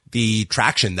the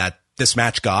traction that this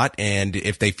match got, and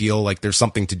if they feel like there's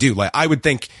something to do. Like, I would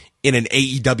think in an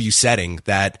AEW setting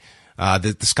that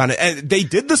this kind of, and they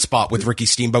did the spot with Ricky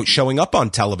Steamboat showing up on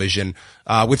television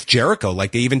with Jericho.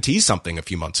 Like, they even teased something a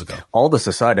few months ago. All this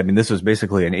aside, I mean, this was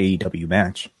basically an AEW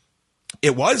match.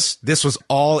 It was. This was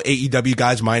all AEW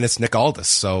guys minus Nick Aldis.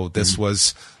 So this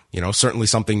was, certainly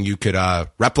something you could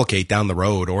replicate down the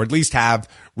road, or at least have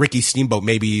Ricky Steamboat,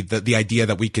 maybe the idea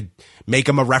that we could make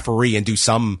him a referee and do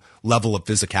some level of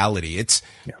physicality.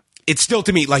 It's still,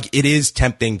 to me, like, it is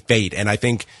tempting fate. And I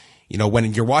think,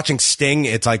 when you're watching Sting,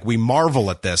 it's like we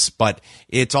marvel at this, but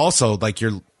it's also like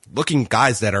you're looking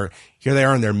guys that are here, they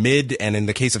are in their mid, and in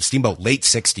the case of Steamboat, late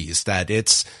 60s, that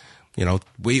it's,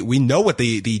 we know what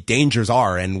the dangers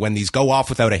are. And when these go off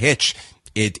without a hitch,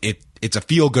 it's a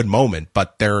feel good moment,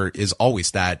 but there is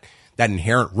always that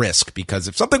inherent risk, because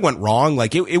if something went wrong,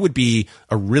 like it would be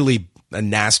a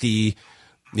nasty,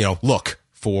 look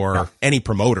for any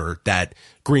promoter that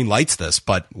green lights this.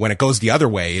 But when it goes the other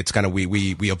way, it's kind of,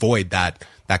 we avoid that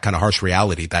kind of harsh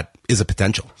reality that is a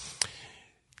potential.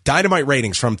 Dynamite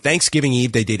ratings from Thanksgiving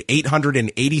Eve, they did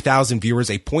 880,000 viewers,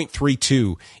 a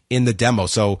 0.32 in the demo.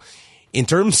 So in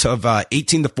terms of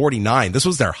 18 to 49, this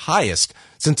was their highest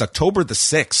since October the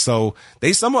 6th. So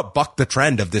they somewhat bucked the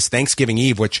trend of this Thanksgiving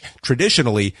Eve, which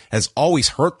traditionally has always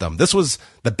hurt them. This was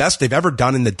the best they've ever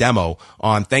done in the demo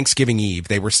on Thanksgiving Eve.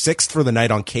 They were 6th for the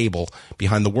night on cable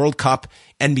behind the World Cup,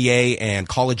 NBA, and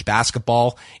college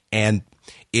basketball. And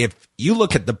if you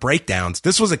look at the breakdowns,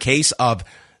 this was a case of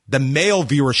the male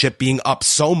viewership being up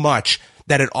so much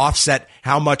that it offset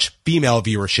how much female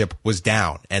viewership was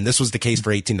down. And this was the case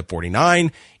for 18 to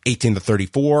 49, 18 to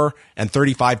 34, and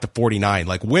 35 to 49.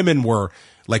 Women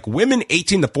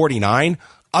 18 to 49,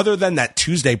 other than that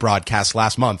Tuesday broadcast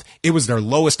last month, it was their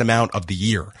lowest amount of the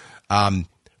year.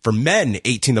 For men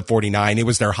 18 to 49, it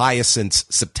was their highest since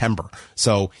September.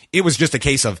 So it was just a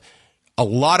case of a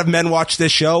lot of men watched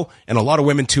this show and a lot of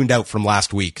women tuned out from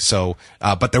last week. So,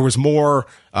 but there was more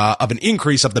of an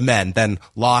increase of the men than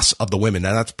loss of the women.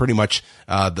 And that's pretty much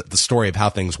the story of how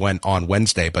things went on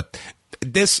Wednesday. But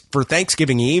this, for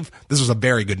Thanksgiving Eve, this was a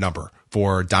very good number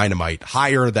for Dynamite,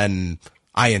 higher than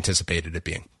I anticipated it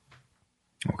being.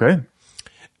 Okay.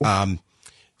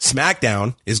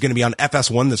 SmackDown is going to be on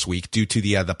FS1 this week due to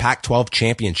the Pac-12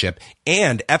 championship,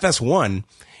 and FS1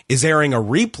 is airing a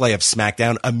replay of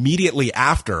SmackDown immediately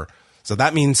after. So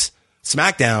that means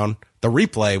SmackDown, the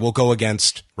replay, will go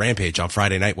against Rampage on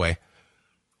Friday Night Way.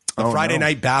 Friday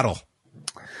night battle.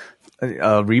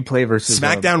 Replay versus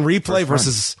SmackDown replay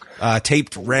versus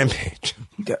taped Rampage.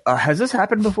 Has this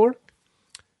happened before?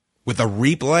 With a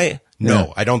replay? No,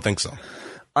 yeah. I don't think so.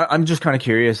 I'm just kind of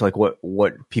curious,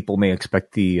 what people may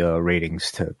expect the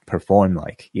ratings to perform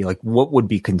like. What would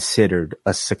be considered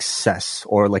a success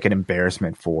or an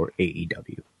embarrassment for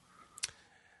AEW?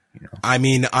 I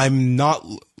mean, I'm not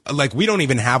we don't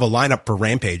even have a lineup for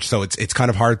Rampage, so it's kind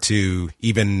of hard to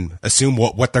even assume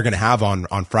what they're going to have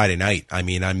on Friday night. I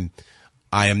mean,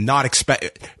 I am not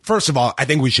First of all, I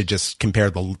think we should just compare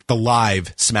the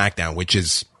live SmackDown, which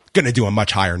is going to do a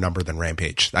much higher number than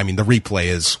Rampage. I mean, the replay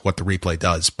is what the replay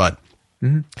does, but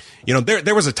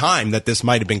there was a time that this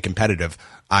might have been competitive.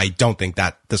 I don't think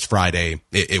that this Friday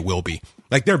it will be.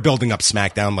 They're building up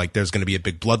SmackDown. There's going to be a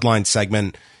big Bloodline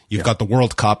segment. You've got the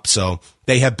World Cup, so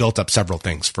they have built up several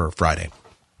things for Friday.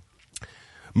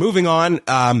 Moving on,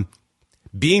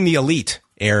 Being the Elite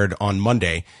aired on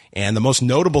Monday, and the most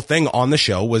notable thing on the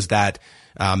show was that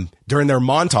during their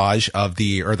montage of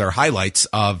their highlights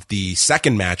of the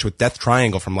second match with Death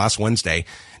Triangle from last Wednesday,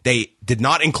 they did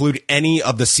not include any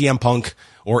of the CM Punk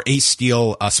or Ace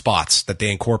Steel spots that they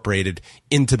incorporated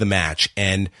into the match.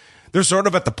 And they're sort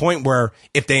of at the point where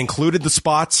if they included the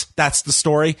spots, that's the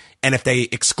story. And if they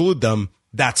exclude them,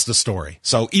 that's the story.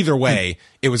 So either way,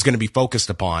 it was going to be focused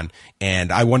upon.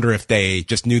 And I wonder if they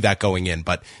just knew that going in,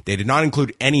 but they did not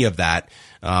include any of that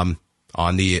on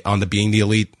the Being the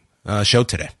Elite show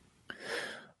today.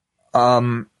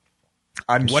 What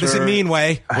does it mean,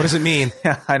 Way? What does it mean?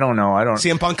 I don't know.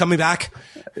 CM Punk coming back?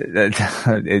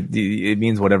 It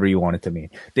means whatever you want it to mean.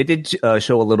 They did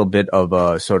show a little bit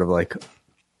of sort of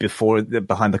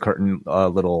behind the curtain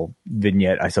little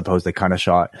vignette, I suppose they kind of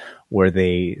shot, where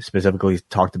they specifically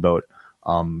talked about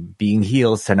being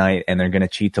heels tonight, and they're going to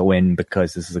cheat to win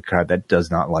because this is a crowd that does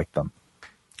not like them.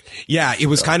 Yeah, it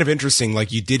was kind of interesting.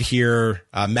 You did hear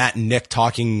Matt and Nick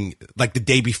talking the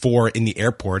day before in the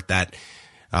airport that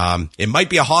it might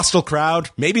be a hostile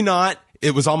crowd, maybe not.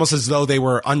 It was almost as though they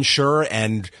were unsure,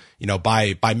 and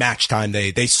by match time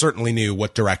they certainly knew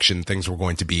what direction things were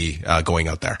going to be going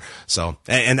out there. So,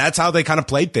 and that's how they kind of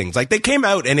played things. They came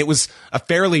out and it was a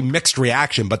fairly mixed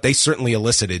reaction, but they certainly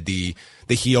elicited the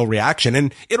heel reaction,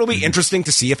 and it'll be interesting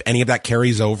to see if any of that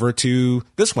carries over to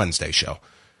this Wednesday show,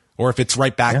 or if it's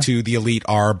right back to the Elite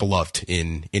are beloved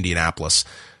in Indianapolis.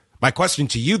 My question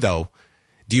to you, though,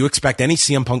 do you expect any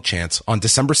CM Punk chants on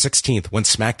December 16th when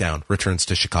SmackDown returns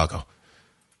to Chicago?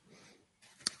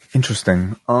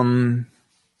 Interesting. I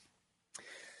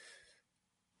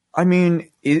mean,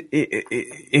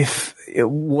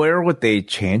 where would they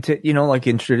chant it?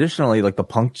 Traditionally, the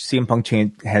CM Punk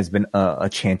chant has been a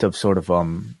chant of sort of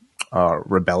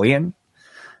rebellion,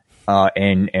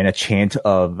 and a chant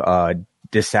of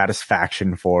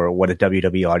dissatisfaction for what a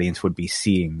WWE audience would be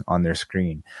seeing on their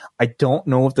screen. I don't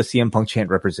know if the CM Punk chant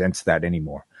represents that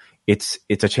anymore. It's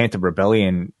a chant of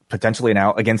rebellion potentially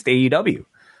now against AEW.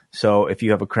 So if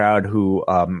you have a crowd who,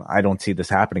 I don't see this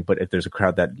happening, but if there's a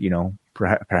crowd that,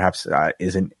 perhaps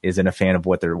isn't a fan of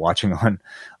what they're watching on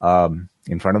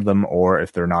in front of them, or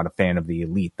if they're not a fan of the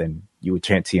Elite, then you would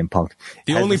chant CM Punk.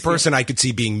 The only person I could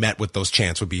see being met with those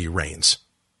chants would be Reigns.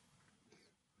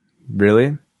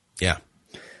 Really? Yeah.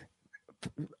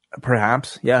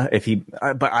 Perhaps, yeah.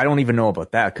 But I don't even know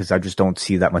about that because I just don't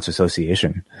see that much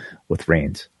association with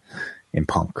Reigns and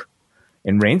Punk.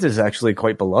 And Reigns is actually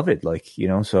quite beloved, like, you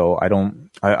know, so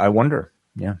I wonder.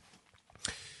 Yeah.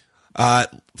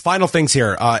 Final things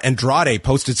here. Andrade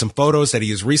posted some photos that he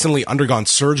has recently undergone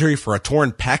surgery for a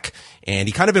torn pec, and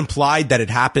he kind of implied that it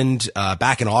happened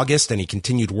back in August, and he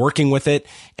continued working with it.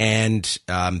 And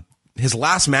his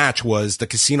last match was the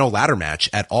casino ladder match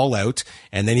at All Out,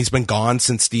 and then he's been gone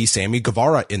since the Sammy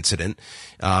Guevara incident,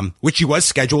 which he was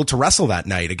scheduled to wrestle that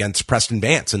night against Preston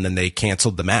Vance, and then they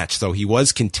canceled the match. So he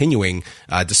was continuing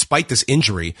despite this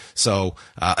injury. So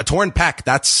a torn pec,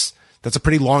 that's a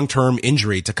pretty long-term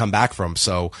injury to come back from.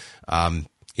 So,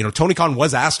 Tony Khan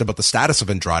was asked about the status of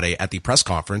Andrade at the press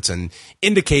conference and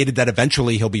indicated that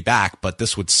eventually he'll be back, but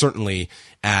this would certainly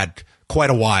add quite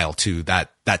a while to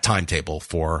that timetable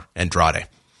for Andrade.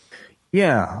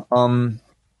 Yeah. I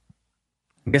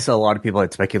guess a lot of people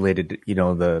had speculated,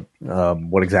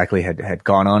 what exactly had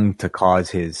gone on to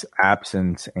cause his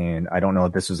absence. And I don't know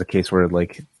if this was a case where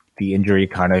like the injury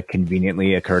kind of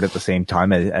conveniently occurred at the same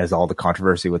time as all the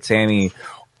controversy with Sammy,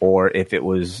 or if it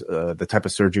was the type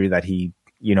of surgery that he,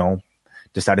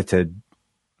 decided to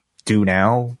do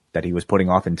now that he was putting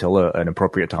off until an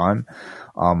appropriate time.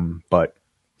 But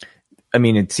I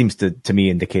mean, it seems to me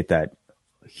indicate that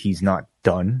he's not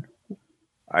done.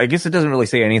 I guess it doesn't really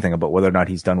say anything about whether or not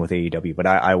he's done with AEW, but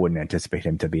I wouldn't anticipate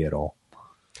him to be at all.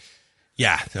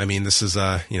 Yeah. I mean, this is,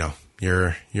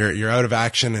 you're out of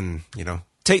action and,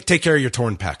 take care of your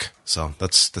torn pec. So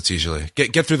that's usually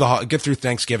get through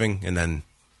Thanksgiving and then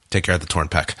take care of the torn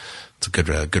pec. It's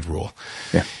a good rule.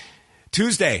 Yeah.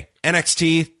 Tuesday,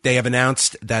 NXT, they have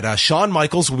announced that Shawn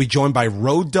Michaels will be joined by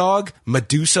Road Dogg,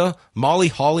 Medusa, Molly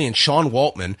Holly, and Sean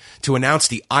Waltman to announce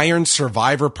the Iron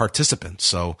Survivor participants.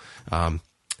 So I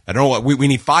don't know what we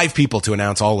need 5 people to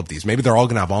announce all of these. Maybe they're all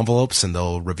going to have envelopes and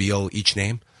they'll reveal each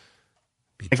name.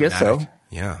 I guess so.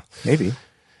 Yeah. Maybe.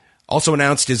 Also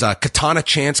announced is Katana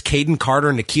Chance, Caden Carter,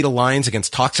 and Nikita Lyons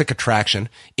against Toxic Attraction,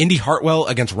 Indy Hartwell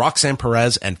against Roxanne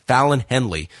Perez, and Fallon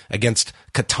Henley against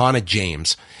Katana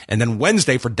James. And then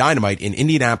Wednesday for Dynamite in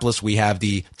Indianapolis, we have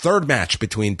the third match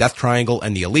between Death Triangle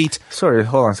and the Elite. Sorry,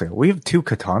 hold on a second. We have 2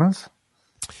 Katanas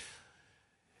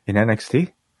in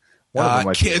NXT?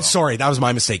 Sorry, that was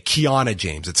my mistake. Kiana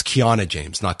James. It's Kiana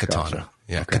James, not Katana. Gotcha.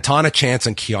 Yeah, Okay. Katana Chance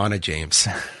and Kiana James.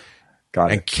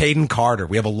 Got it. And Caden Carter.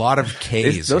 We have a lot of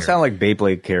K's. Those sound like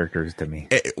Beyblade characters to me.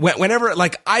 Whenever,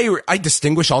 like, I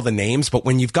distinguish all the names, but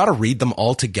when you've got to read them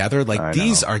all together, like,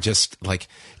 these are just, like,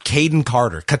 Caden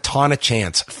Carter, Katana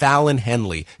Chance, Fallon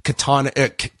Henley,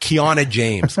 Kiana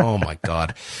James. Oh, my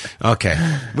God.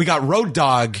 Okay. We got Road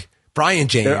Dogg, Brian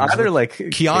James. They're either, like,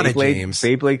 Kiana James.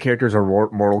 Beyblade characters or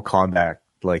Mortal Kombat,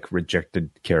 like, rejected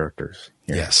characters.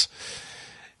 Here. Yes.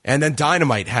 And then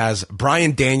Dynamite has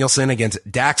Bryan Danielson against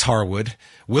Dax Harwood,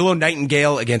 Willow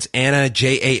Nightingale against Anna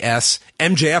JAS,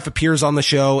 MJF appears on the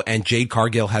show, and Jade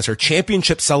Cargill has her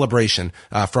championship celebration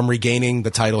from regaining the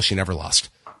title she never lost.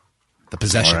 The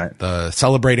possession,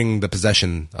 celebrating the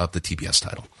possession of the TBS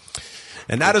title.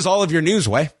 And that is all of your news,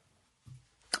 Way.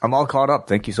 I'm all caught up.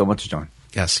 Thank you so much, John.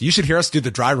 Yes, you should hear us do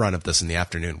the dry run of this in the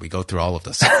afternoon. We go through all of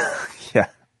this.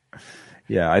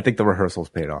 Yeah, I think the rehearsals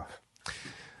paid off.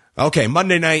 Okay,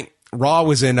 Monday night, Raw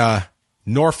was in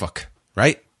Norfolk,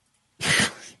 right?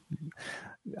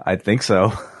 I think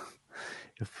so.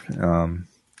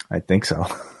 I think so.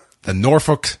 The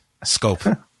Norfolk Scope.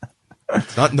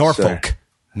 It's not Norfolk. Sure.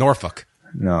 Norfolk.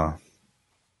 No,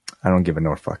 I don't give a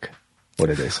Norfolk what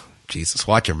it is. Jesus,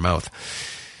 watch your mouth.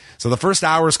 So the first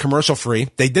hour is commercial free.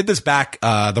 They did this back,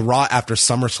 the Raw after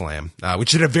SummerSlam, which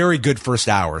did a very good first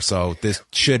hour. So this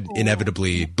should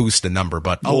inevitably boost the number,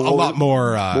 but a lot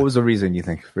more. What was the reason you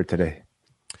think for today?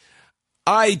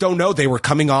 I don't know. They were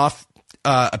coming off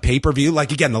a pay-per-view.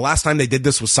 Like, again, the last time they did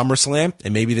this was SummerSlam,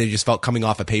 and maybe they just felt coming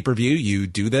off a pay-per-view. You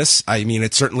do this. I mean,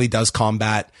 it certainly does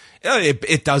combat.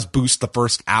 It does boost the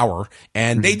first hour,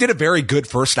 and they did a very good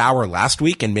first hour last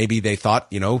week, and maybe they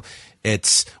thought,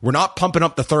 we're not pumping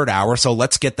up the third hour, so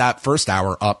let's get that first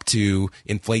hour up to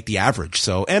inflate the average.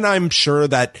 So, and I'm sure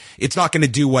that it's not going to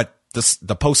do what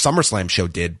the post SummerSlam show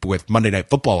did with Monday Night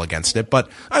Football against it, but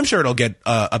I'm sure it'll get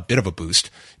a bit of a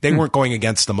boost. They weren't going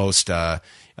against the most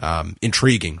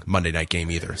intriguing Monday night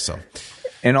game either. So,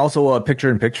 and also a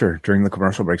picture-in-picture during the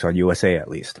commercial breaks on USA at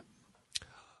least.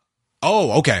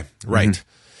 Oh, okay, right. Mm-hmm.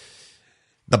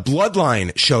 The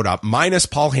Bloodline showed up, minus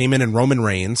Paul Heyman and Roman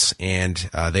Reigns, and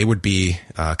they would be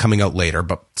coming out later.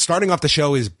 But starting off the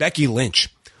show is Becky Lynch,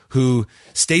 who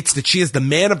states that she is the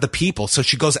man of the people, so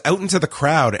she goes out into the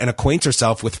crowd and acquaints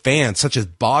herself with fans such as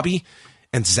Bobby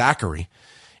and Zachary.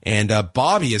 And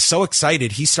Bobby is so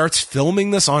excited, he starts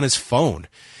filming this on his phone.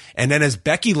 And then as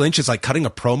Becky Lynch is like cutting a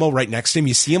promo right next to him,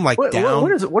 you see him like down.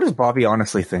 What is Bobby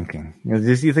honestly thinking?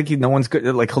 Does he think no one's good?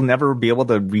 Like he'll never be able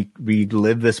to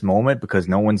relive this moment because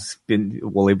no one's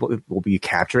will be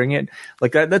capturing it.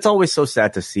 Like that's always so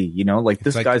sad to see. Like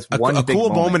this like guy's one a big cool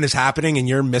moment. moment is happening and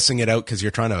you're missing it out because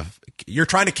you're trying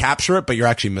to capture it, but you're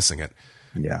actually missing it.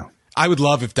 Yeah. I would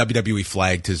love if WWE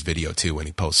flagged his video too when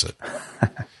he posts it.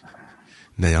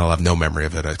 Then I'll have no memory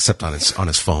of it except on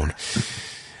his phone.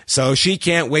 So she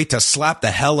can't wait to slap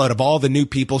the hell out of all the new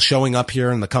people showing up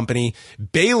here in the company.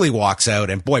 Bayley walks out,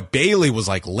 and boy, Bayley was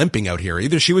like limping out here.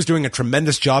 Either she was doing a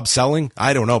tremendous job selling,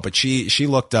 I don't know, but she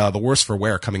looked the worse for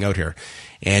wear coming out here.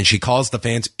 And she calls the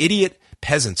fans idiot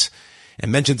peasants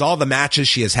and mentions all the matches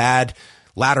she has had.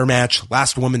 Ladder match,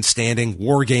 last woman standing,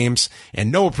 war games,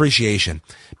 and no appreciation.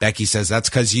 Becky says that's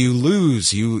because you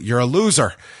lose. You're a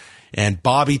loser. And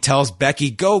Bobby tells Becky,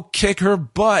 go kick her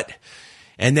butt.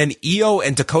 And then Io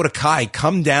and Dakota Kai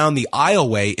come down the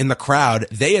aisleway in the crowd.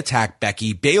 They attack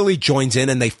Becky. Bayley joins in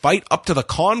and they fight up to the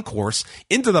concourse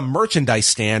into the merchandise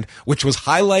stand, which was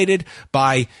highlighted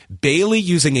by Bayley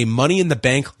using a Money in the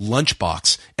Bank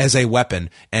lunchbox as a weapon.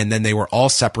 And then they were all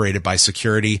separated by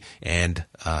security. And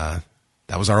that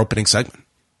was our opening segment.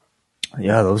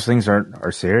 Yeah, those things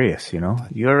are serious,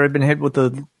 You ever been hit with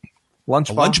the lunchbox?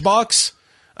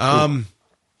 A lunchbox?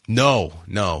 No,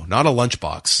 not a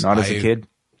lunchbox. Not as a kid?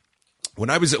 When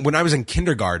I was in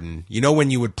kindergarten, when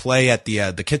you would play at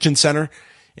the kitchen center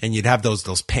and you'd have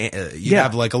those pan,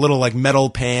 have like a little like metal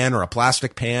pan or a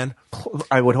plastic pan.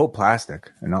 I would hope plastic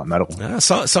and not metal.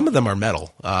 Some of them are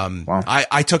metal. Wow.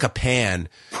 I took a pan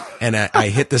and I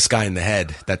hit this guy in the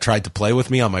head that tried to play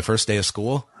with me on my first day of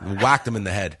school. And whacked him in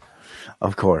the head.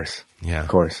 Of course. Yeah. Of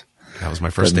course. That was my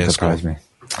first day of school. Me.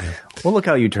 Yeah. Well, look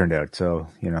how you turned out. So,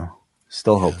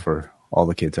 still hope for all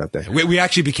the kids out there. We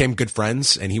actually became good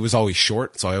friends, and he was always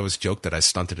short, so I always joked that I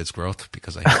stunted his growth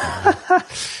because I hit him.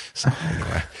 So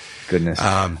anyway. Goodness.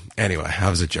 Anyway, I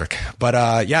was a jerk.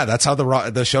 But yeah, that's how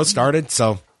the show started.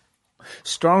 So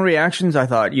strong reactions, I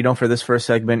thought, for this first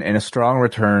segment, and a strong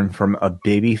return from a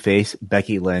babyface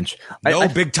Becky Lynch. No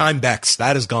big time Bex.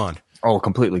 That is gone. Oh,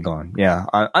 completely gone. Yeah.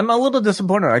 I'm a little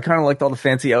disappointed. I kind of liked all the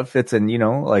fancy outfits and,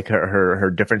 like her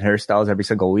different hairstyles every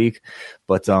single week.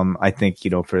 But, I think,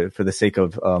 for the sake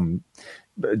of,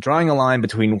 drawing a line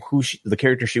between the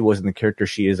character she was and the character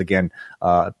she is again,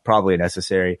 probably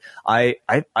necessary. I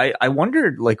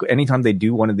wondered, like, anytime they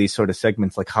do one of these sort of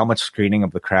segments, like how much screening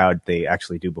of the crowd they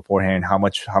actually do beforehand, how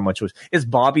much is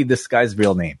Bobby this guy's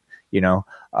real name?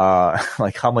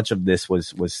 Like how much of this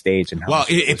was staged and how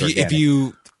much if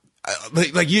you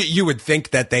like you would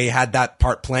think that they had that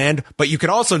part planned, but you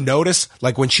could also notice,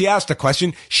 like, when she asked a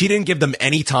question, she didn't give them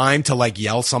any time to like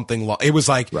yell something. It was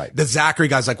like the Zachary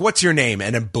guy's like, "What's your name?"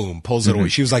 and then boom, pulls it away.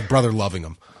 She was like brother loving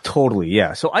him. Totally,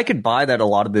 yeah. So I could buy that a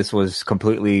lot of this was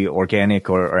completely organic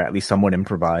or at least somewhat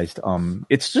improvised.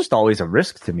 It's just always a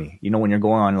risk to me. When you're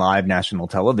going on live national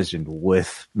television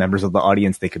with members of the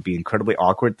audience, they could be incredibly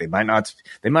awkward. They might not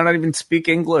even speak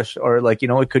English, or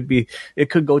it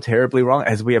could go terribly wrong,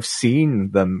 as we have seen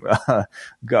them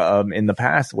in the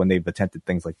past when they've attempted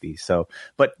things like these. So,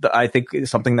 but I think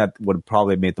something that would have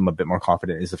probably made them a bit more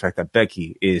confident is the fact that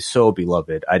Becky is so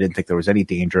beloved. I didn't think there was any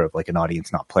danger of like an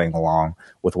audience not playing along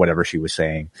with whatever she was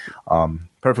saying.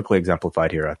 Perfectly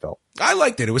exemplified here, I felt. I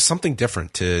liked it. It was something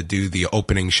different to do the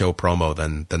opening show promo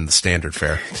than the standard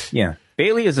fare. Yeah.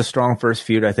 Bayley is a strong first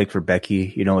feud, I think, for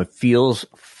Becky. It feels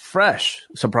fresh,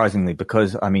 surprisingly,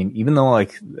 because, even though,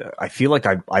 like, I feel like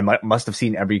I must have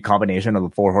seen every combination of the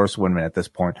four horsewomen at this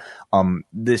point,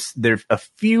 there's a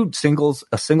singles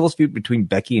feud between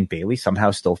Becky and Bayley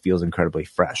somehow still feels incredibly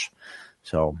fresh.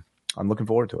 So I'm looking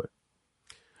forward to it.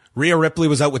 Rhea Ripley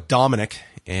was out with Dominic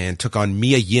and took on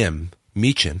Mia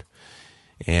Meechin.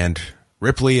 And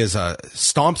Ripley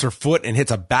stomps her foot and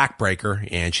hits a backbreaker,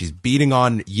 and she's beating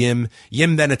on Yim.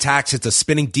 Yim then attacks, hits a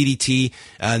spinning DDT,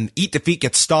 and Eat Defeat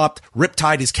gets stopped.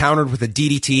 Riptide is countered with a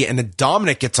DDT, and then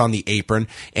Dominic gets on the apron,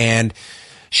 and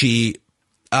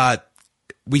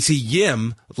we see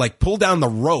Yim like pull down the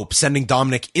rope, sending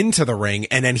Dominic into the ring,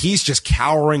 and then he's just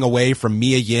cowering away from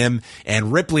Mia Yim,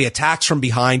 and Ripley attacks from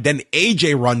behind. Then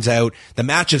AJ runs out. The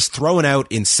match is thrown out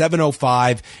in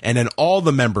 7:05, and then all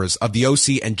the members of the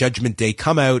OC and Judgment Day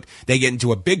come out. They get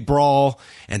into a big brawl,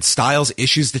 and Styles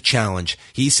issues the challenge.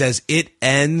 He says it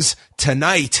ends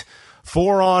tonight,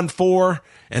 4-on-4.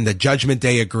 And the Judgment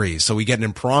Day agrees. So we get an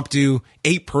impromptu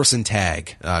 8-person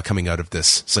tag coming out of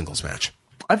this singles match.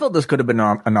 I felt this could have been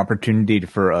an opportunity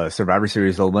for a Survivor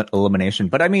Series elimination.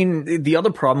 But the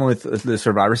other problem with the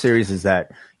Survivor Series is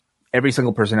that every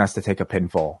single person has to take a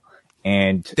pinfall.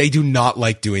 And they do not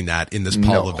like doing that in this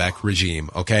Paul Levesque regime.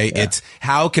 Okay. Yeah. It's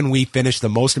how can we finish the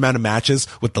most amount of matches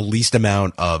with the least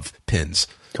amount of pins?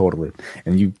 Totally.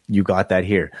 And you got that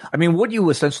here. I mean, what you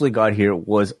essentially got here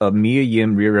was a Mia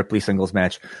Yim Rhea Ripley singles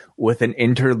match with an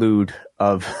interlude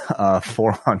of a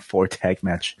 4-on-4 tag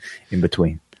match in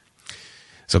between.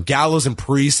 So Gallows and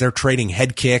Priest, they're trading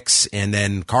head kicks, and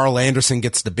then Carl Anderson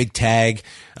gets the big tag.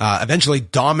 Eventually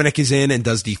Dominic is in and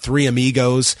does the Three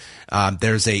Amigos.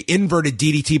 There's a inverted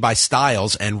DDT by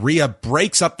Styles, and Rhea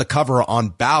breaks up the cover on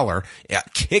Balor,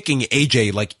 kicking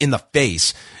AJ like in the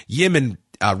face. Yim and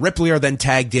Ripley are then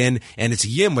tagged in, and it's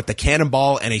Yim with the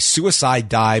cannonball and a suicide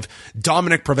dive.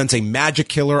 Dominic prevents a magic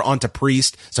killer onto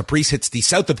Priest. So Priest hits the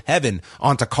South of Heaven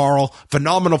onto Carl.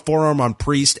 Phenomenal forearm on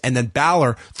Priest. And then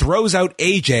Balor throws out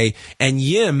AJ, and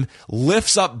Yim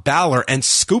lifts up Balor and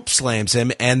scoop slams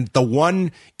him. And the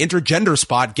one intergender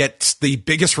spot gets the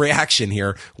biggest reaction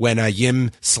here when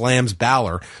Yim slams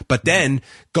Balor. But then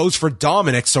goes for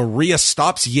Dominic. So Rhea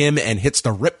stops Yim and hits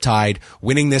the Riptide,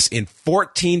 winning this in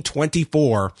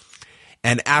 14-24.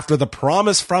 And after the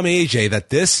promise from AJ that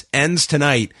this ends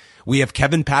tonight, we have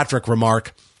Kevin Patrick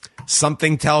remark,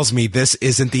 "Something tells me this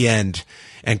isn't the end."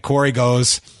 And Corey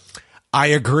goes, "I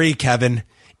agree, Kevin.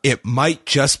 It might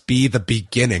just be the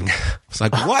beginning." It's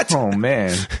like, what? Oh,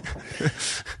 man.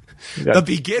 The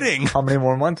beginning. How many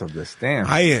more months of this? Damn.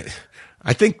 I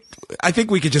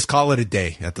think we could just call it a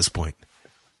day at this point.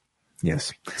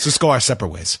 Yes. Let's just go our separate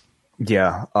ways.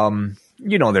 Yeah.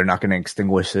 They're not going to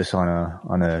extinguish this on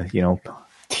a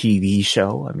TV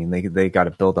show. I mean, they got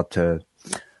to build up to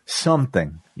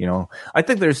something. I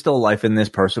think there's still life in this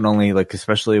personally, like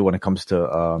especially when it comes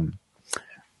to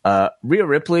Rhea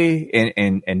Ripley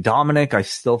and Dominic. I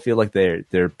still feel like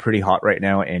they're pretty hot right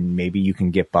now, and maybe you can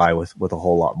get by with a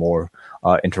whole lot more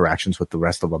interactions with the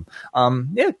rest of them.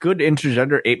 Good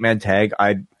intergender 8-man tag.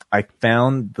 I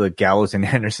found the Gallows and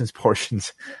Anderson's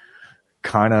portions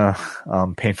kind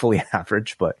of painfully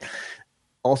average, but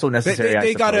also necessary.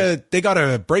 They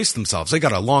gotta brace themselves. They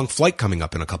got a long flight coming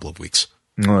up in a couple of weeks.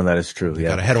 No, that is true. They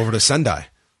gotta head over to Sendai.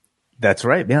 That's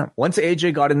right. Yeah. Once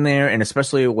AJ got in there, and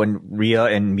especially when Rhea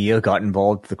and Mia got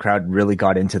involved, the crowd really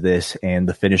got into this, and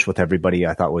the finish with everybody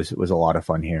I thought was a lot of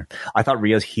fun here. I thought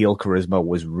Rhea's heel charisma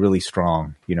was really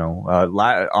strong,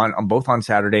 on both on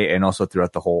Saturday and also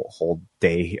throughout the whole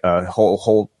day,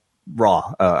 whole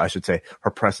Raw, I should say.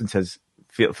 Her presence has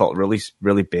felt really,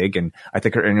 really big, and I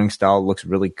think her in-ring style looks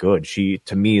really good. She,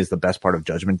 to me, is the best part of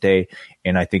Judgment Day,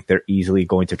 and I think they're easily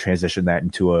going to transition that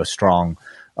into a strong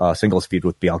singles feud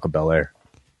with Bianca Belair.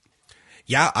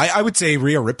 Yeah, I would say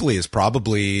Rhea Ripley is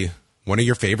probably one of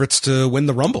your favorites to win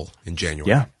the Rumble in January.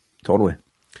 Yeah, totally.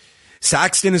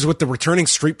 Saxton is with the returning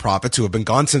Street Profits, who have been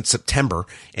gone since September,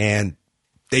 and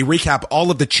they recap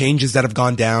all of the changes that have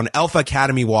gone down. Alpha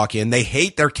Academy walk in. They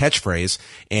hate their catchphrase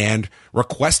and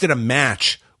requested a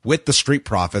match with the Street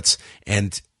Profits.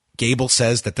 And Gable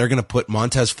says that they're going to put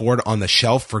Montez Ford on the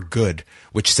shelf for good,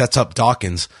 which sets up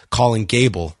Dawkins calling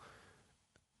Gable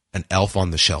an elf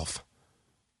on the shelf.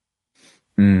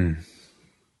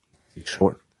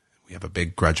 Short. We have a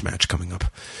big grudge match coming up.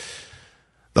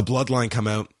 The Bloodline come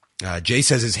out. Jay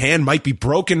says his hand might be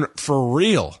broken for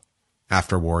real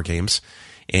after War Games.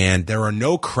 And there are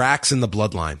no cracks in the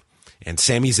Bloodline. And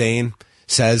Sami Zayn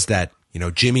says that,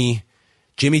 Jimmy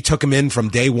took him in from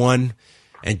day one.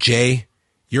 And Jay,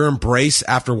 your embrace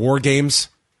after War Games,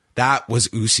 that was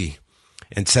Usi.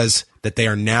 And says that they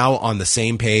are now on the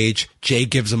same page. Jay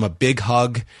gives him a big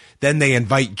hug. Then they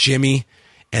invite Jimmy.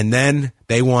 And then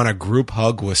they want a group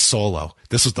hug with Solo.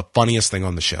 This was the funniest thing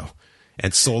on the show.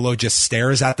 And Solo just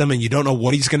stares at them, and you don't know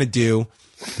what he's going to do.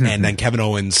 And then Kevin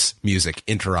Owens' music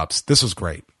interrupts. This was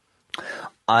great.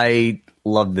 I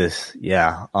love this.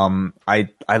 Yeah. I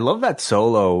love that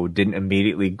Solo didn't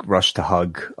immediately rush to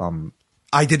hug.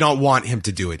 I did not want him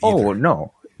to do it either. Oh,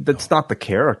 no. That's not the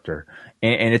character.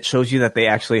 And it shows you that they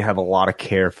actually have a lot of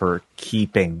care for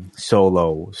keeping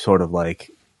Solo sort of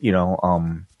like,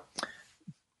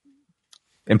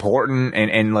 important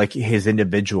and like his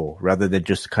individual, rather than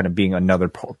just kind of being another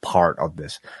part of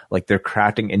this. Like they're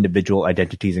crafting individual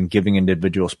identities and giving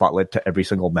individual spotlight to every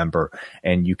single member.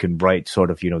 And you can write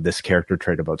sort of, this character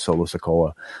trait about Solo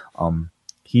Sikoa.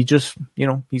 He just,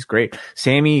 he's great.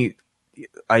 Sammy,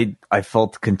 I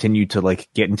felt continued to like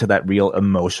get into that real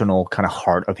emotional kind of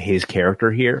heart of his character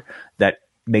here that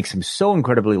makes him so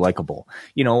incredibly likable.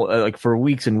 Like for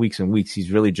weeks and weeks and weeks,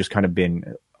 he's really just kind of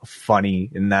been funny,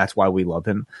 and that's why we love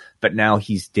him. But now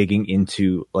he's digging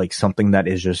into like something that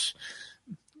is just,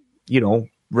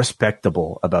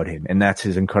 respectable about him, and that's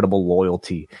his incredible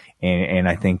loyalty. And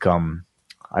I think,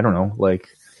 I don't know, like,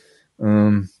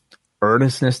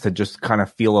 earnestness to just kind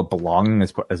of feel a belonging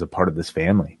as a part of this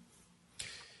family.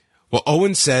 Well,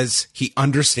 Owen says he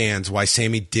understands why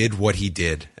Sammy did what he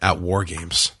did at War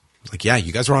Games. Like, yeah,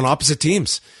 you guys were on opposite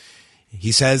teams.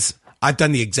 He says, I've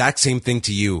done the exact same thing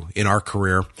to you in our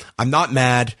career. I'm not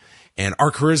mad, and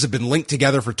our careers have been linked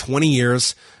together for 20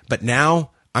 years, but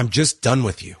now I'm just done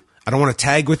with you. I don't want to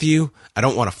tag with you. I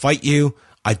don't want to fight you.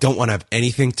 I don't want to have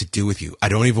anything to do with you. I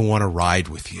don't even want to ride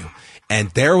with you. And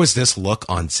there was this look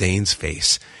on Zayn's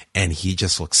face, and he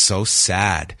just looked so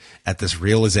sad at this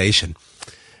realization.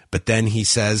 But then he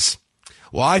says,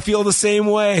 well, I feel the same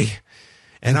way,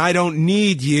 and I don't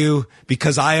need you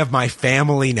because I have my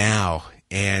family now.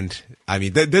 And I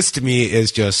mean, this to me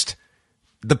is just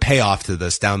the payoff to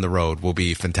this down the road will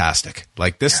be fantastic.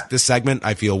 Like this segment,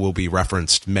 I feel will be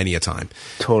referenced many a time.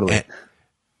 Totally.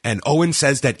 And Owen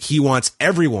says that he wants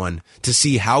everyone to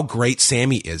see how great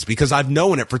Sammy is because I've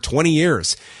known it for 20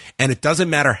 years. And it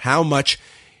doesn't matter how much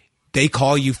they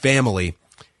call you family.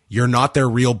 You're not their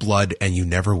real blood and you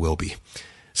never will be.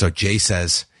 So Jay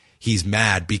says he's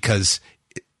mad because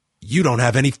you don't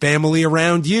have any family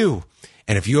around you.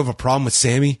 And if you have a problem with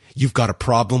Sammy, you've got a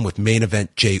problem with main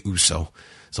event Jey Uso.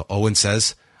 So Owen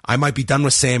says, I might be done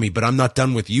with Sammy, but I'm not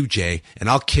done with you, Jay, and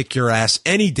I'll kick your ass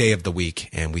any day of the week.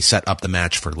 And we set up the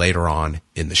match for later on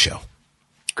in the show.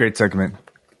 Great segment.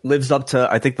 Lives up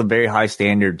to, I think, the very high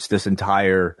standards this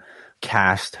entire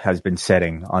cast has been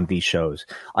setting on these shows.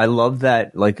 I love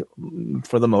that, like,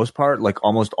 for the most part, like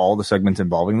almost all the segments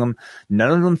involving them, none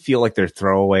of them feel like they're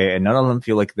throwaway and none of them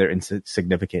feel like they're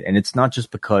insignificant. And it's not just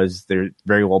because they're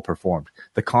very well performed.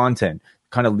 The content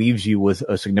kind of leaves you with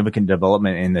a significant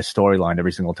development in the storyline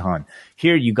every single time.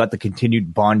 Here, you got the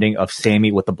continued bonding of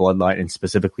Sammy with the bloodline and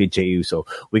specifically Jey Uso.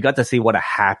 We got to see what a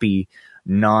happy,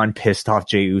 non-pissed off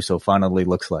Jey Uso finally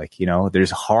looks like. You know,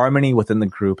 there's harmony within the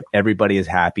group. Everybody is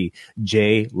happy.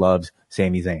 Jay loves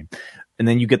Sami Zayn. And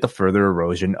then you get the further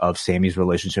erosion of Sammy's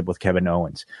relationship with Kevin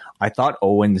Owens. I thought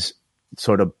Owens'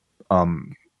 sort of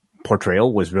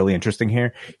portrayal was really interesting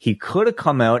here. He could have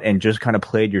come out and just kind of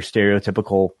played your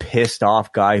stereotypical pissed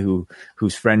off guy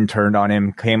whose friend turned on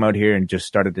him, came out here and just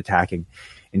started attacking.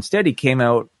 Instead, he came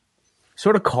out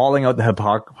sort of calling out the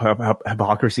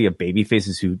hypocrisy of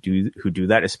babyfaces who do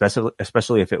that,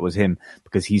 especially if it was him,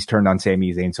 because he's turned on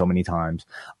Sami Zayn so many times.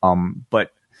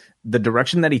 But the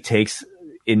direction that he takes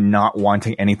in not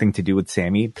wanting anything to do with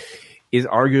Sammy is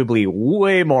arguably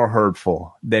way more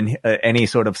hurtful than any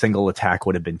sort of single attack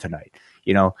would have been tonight.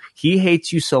 You know, he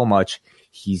hates you so much,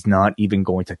 he's not even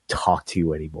going to talk to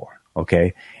you anymore.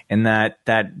 Okay. And that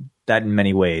in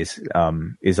many ways,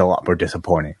 is a lot more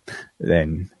disappointing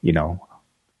than, you know,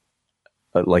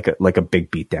 like a big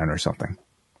beatdown or something.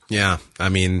 Yeah. I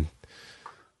mean,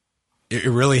 it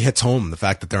really hits home the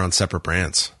fact that they're on separate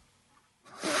brands.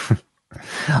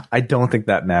 I don't think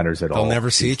that matters at all. They'll never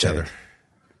see each other.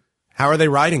 How are they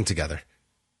riding together?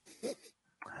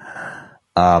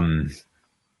 I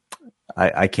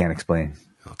can't explain.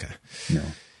 Okay. No.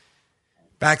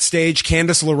 Backstage,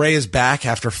 Candice LeRae is back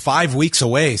after 5 weeks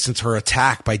away since her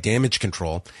attack by Damage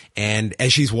Control. And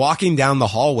as she's walking down the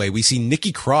hallway, we see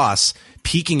Nikki Cross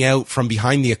peeking out from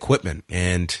behind the equipment.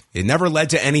 And it never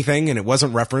led to anything, and it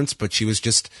wasn't referenced, but she was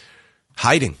just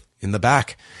hiding in the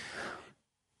back.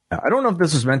 I don't know if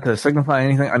this was meant to signify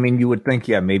anything. I mean, you would think,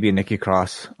 yeah, maybe a Nikki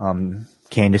Cross,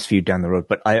 Candice feud down the road.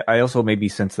 But I also maybe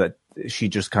sense that she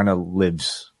just kind of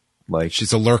lives like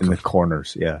she's a lurker in the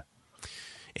corners. Yeah.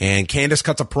 And Candice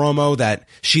cuts a promo that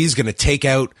she's going to take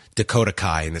out Dakota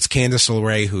Kai. And it's Candice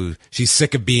LeRae who she's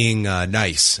sick of being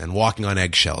nice and walking on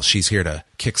eggshells. She's here to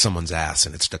kick someone's ass,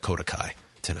 and it's Dakota Kai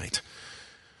tonight.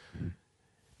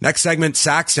 Next segment,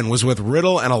 Saxton was with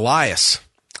Riddle and Elias.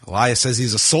 Elias says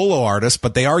he's a solo artist,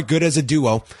 but they are good as a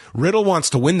duo. Riddle wants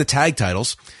to win the tag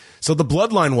titles. So the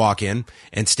Bloodline walk in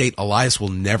and state Elias will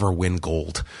never win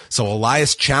gold. So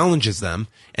Elias challenges them,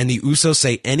 and the Usos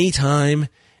say anytime,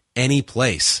 any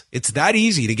place. It's that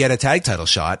easy to get a tag title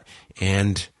shot,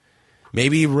 and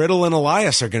maybe Riddle and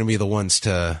Elias are going to be the ones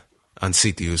to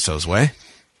unseat the Usos' way.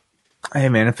 Hey,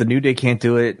 man, if the New Day can't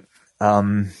do it,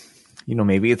 you know,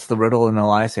 maybe it's the Riddle and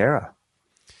Elias era.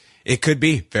 It could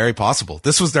be. Very possible.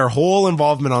 This was their whole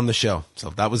involvement on the show.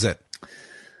 So that was it.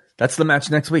 That's the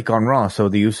match next week on Raw. So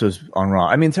the Usos on Raw.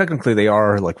 I mean, technically they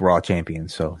are like Raw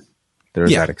champions. So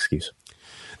there's that excuse.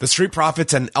 The Street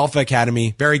Profits and Alpha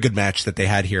Academy, very good match that they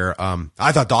had here.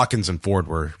 I thought Dawkins and Ford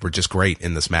were just great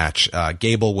in this match.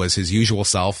 Gable was his usual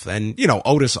self, and,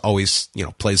 Otis always,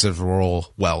 plays a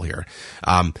role well here.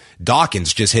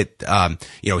 Dawkins just hit,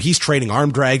 he's trading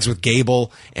arm drags with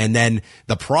Gable, and then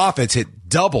the Profits hit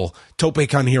double Tope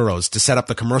Con Heroes to set up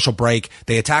the commercial break.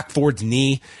 They attack Ford's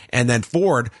knee, and then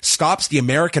Ford stops the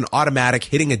American Automatic,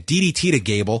 hitting a DDT to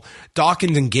Gable.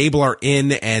 Dawkins and Gable are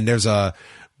in, and there's a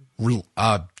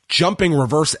jumping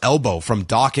reverse elbow from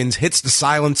Dawkins, hits the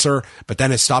silencer, but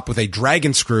then is stopped with a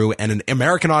dragon screw and an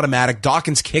American Automatic.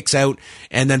 Dawkins kicks out,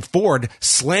 and then Ford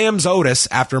slams Otis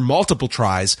after multiple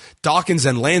tries. Dawkins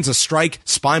then lands a strike,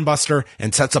 spinebuster,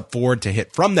 and sets up Ford to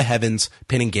hit from the heavens,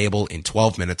 pinning Gable in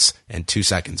 12 minutes and 2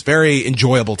 seconds. Very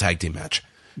enjoyable tag team match.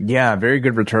 Yeah, very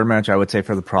good return match, I would say,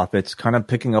 for the Profits. Kind of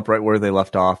picking up right where they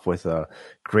left off with a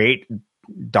great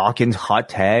Dawkins hot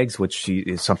tags, which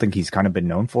is something he's kind of been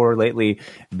known for lately.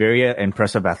 Very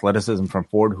impressive athleticism from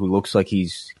Ford, who looks like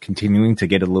he's continuing to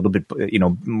get a little bit,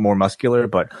 more muscular,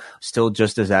 but still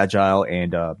just as agile,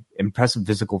 and impressive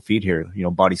physical feat here,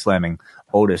 body slamming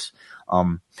Otis.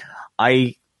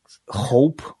 I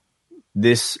hope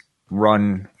this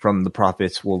run from the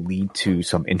Profits will lead to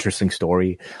some interesting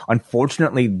story.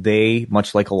 Unfortunately, they,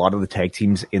 much like a lot of the tag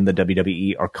teams in the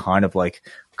WWE, are kind of like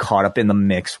caught up in the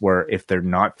mix where if they're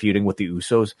not feuding with the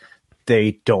Usos,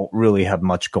 they don't really have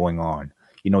much going on.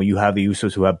 You have the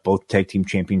Usos who have both tag team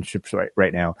championships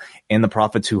right now, and the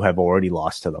Profits who have already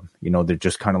lost to them. They're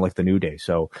just kind of like the New Day.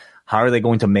 So how are they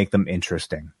going to make them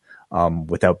interesting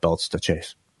without belts to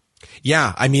chase?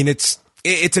 Yeah, I mean, it's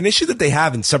an issue that they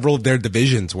have in several of their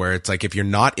divisions, where it's like, if you're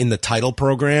not in the title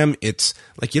program, it's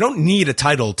like, you don't need a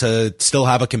title to still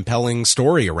have a compelling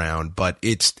story around, but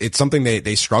it's something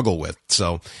they struggle with.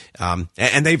 So,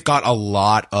 and they've got a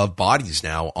lot of bodies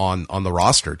now on the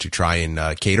roster to try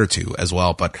and cater to as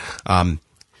well. But,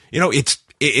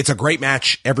 it's a great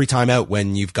match every time out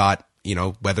when you've got,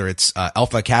 whether it's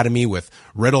Alpha Academy with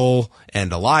Riddle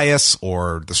and Elias,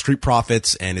 or the Street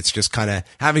Profits, and it's just kind of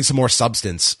having some more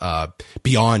substance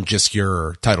beyond just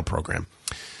your title program.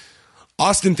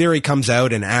 Austin Theory comes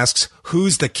out and asks,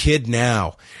 "Who's the kid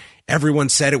now?" Everyone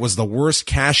said it was the worst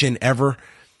cash-in ever,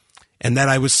 and that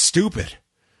I was stupid.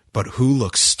 But who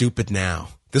looks stupid now?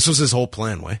 This was his whole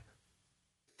plan, way.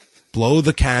 Blow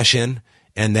the cash-in,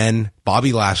 and then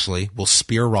Bobby Lashley will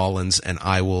spear Rollins, and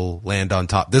I will land on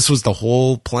top. This was the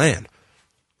whole plan.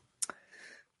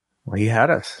 Well, he had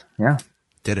us. Yeah.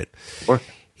 Did it.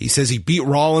 He says he beat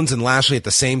Rollins and Lashley at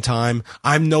the same time.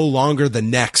 I'm no longer the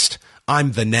next.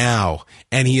 I'm the now.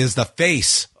 And he is the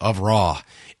face of Raw.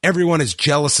 Everyone is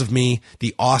jealous of me.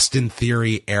 The Austin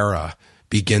Theory era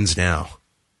begins now.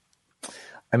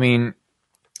 I mean,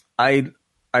 I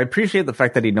appreciate the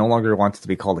fact that he no longer wants to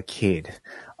be called a kid.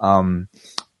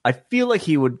 I feel like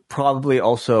he would probably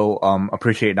also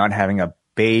appreciate not having a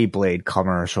Beyblade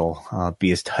commercial be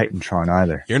his Titantron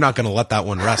either. You're not going to let that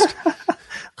one rest.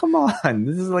 Come on,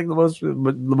 this is like the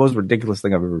most ridiculous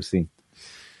thing I've ever seen.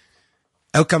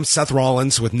 Out comes Seth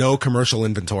Rollins with no commercial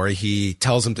inventory. He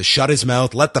tells him to shut his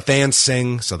mouth, let the fans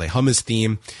sing, so they hum his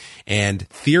theme. And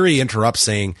Theory interrupts,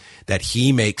 saying that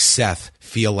he makes Seth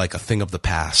feel like a thing of the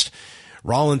past.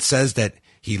 Rollins says that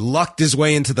he lucked his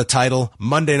way into the title.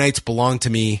 Monday nights belong to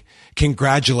me.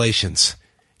 Congratulations,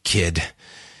 kid.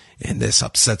 And this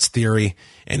upsets Theory.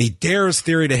 And he dares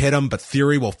Theory to hit him, but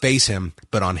Theory will face him,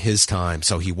 but on his time.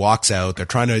 So he walks out. They're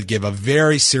trying to give a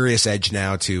very serious edge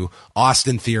now to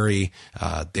Austin Theory.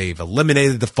 They've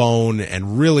eliminated the phone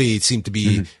and really seem to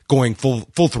be going full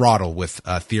throttle with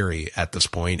Theory at this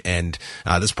point. And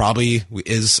this probably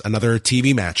is another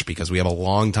TV match, because we have a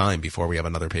long time before we have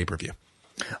another pay-per-view.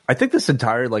 I think this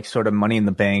entire sort of Money in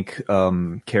the Bank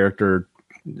character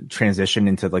transition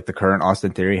into the current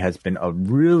Austin Theory has been a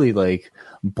really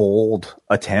bold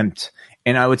attempt,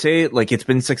 and I would say it's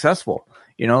been successful.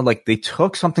 They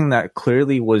took something that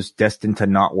clearly was destined to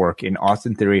not work in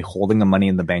Austin Theory holding a Money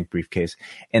in the Bank briefcase,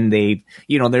 and they,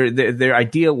 their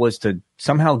idea was to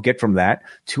somehow get from that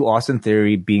to Austin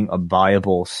Theory being a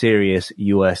viable, serious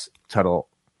U.S. title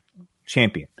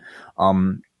champion,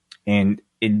 and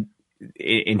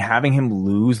in having him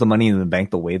lose the Money in the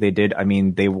Bank the way they did, I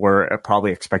mean, they were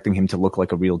probably expecting him to look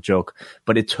like a real joke,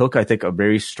 but it took, I think, a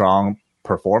very strong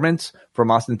performance from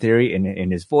Austin Theory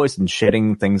in his voice and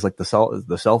shedding things like the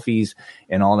selfies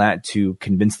and all that to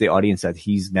convince the audience that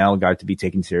he's now a guy to be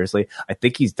taken seriously. I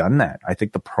think he's done that. I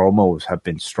think the promos have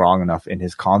been strong enough, and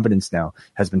his confidence now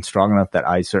has been strong enough that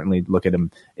I certainly look at him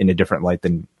in a different light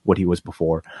than what he was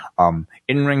before.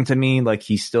 In ring, to me,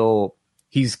 he's still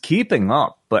he's keeping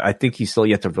up, but I think he's still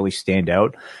yet to really stand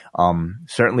out.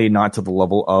 Certainly not to the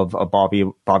level of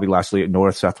Bobby Lashley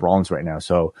nor Seth Rollins right now.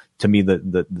 So to me,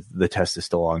 the test is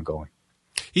still ongoing.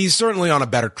 He's certainly on a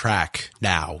better track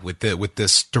now with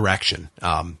this direction.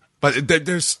 But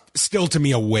there's still, to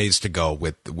me, a ways to go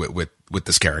with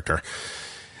this character.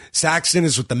 Saxton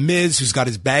is with The Miz, who's got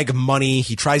his bag of money.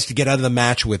 He tries to get out of the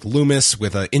match with Loomis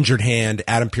with an injured hand.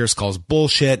 Adam Pearce calls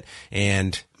bullshit,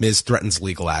 and Miz threatens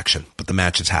legal action. But the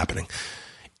match is happening.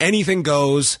 Anything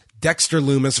goes. Dexter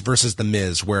Loomis versus The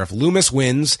Miz, where if Loomis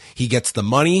wins, he gets the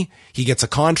money, he gets a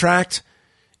contract,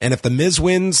 and if The Miz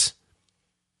wins,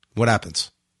 what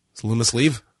happens? Does Loomis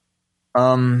leave?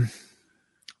 Yeah.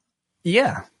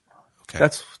 Okay.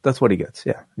 That's what he gets.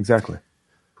 Yeah, exactly.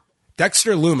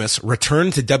 Dexter Loomis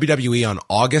returned to WWE on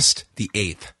August the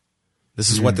 8th.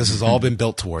 This is what this has all been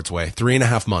built towards, Way.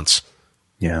 3.5 months.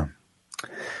 Yeah.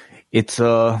 It's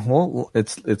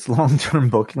it's long-term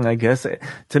booking, I guess.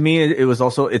 To me, it's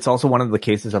also one of the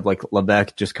cases of like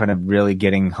Levesque just kind of really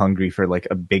getting hungry for like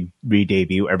a big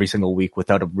re-debut every single week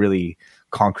without a really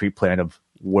concrete plan of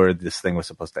where this thing was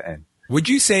supposed to end. Would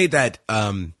you say that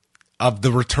of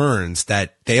the returns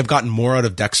that they have gotten more out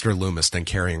of Dexter Loomis than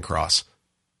Karrion Kross?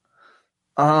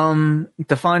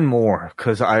 Define more,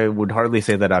 because I would hardly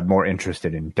say that I'm more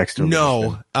interested in Dexter Loomis.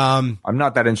 No, I'm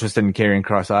not that interested in Karrion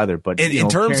Kross either. But in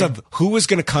terms of who is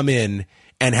going to come in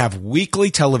and have weekly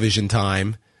television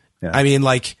time, yeah. I mean,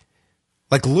 like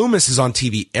Loomis is on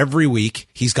TV every week.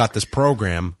 He's got this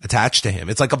program attached to him.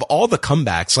 It's like of all the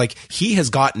comebacks, like he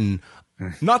has gotten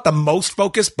not the most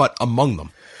focus, but among them.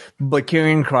 But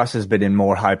Karrion Kross has been in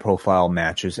more high-profile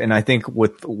matches, and I think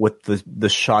with the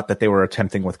shot that they were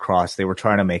attempting with Kross, they were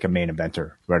trying to make a main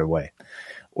eventer right away.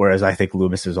 Whereas I think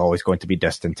Loomis is always going to be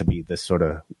destined to be this sort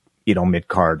of,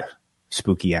 mid-card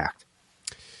spooky act.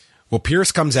 Well,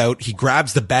 Pierce comes out. He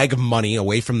grabs the bag of money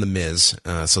away from The Miz,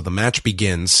 so the match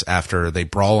begins after they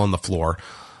brawl on the floor.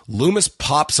 Loomis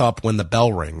pops up when the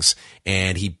bell rings,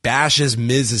 and he bashes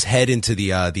Miz's head into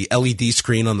the LED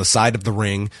screen on the side of the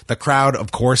ring. The crowd,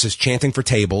 of course, is chanting for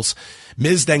tables.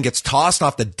 Miz then gets tossed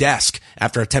off the desk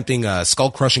after attempting a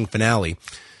skull-crushing finale.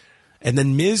 And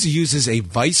then Miz uses a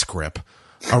vice grip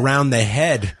around the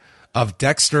head of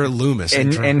Dexter Loomis.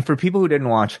 And for people who didn't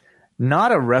watch,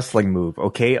 not a wrestling move,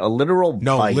 okay? A literal vice.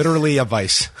 No, literally a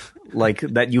vice. Like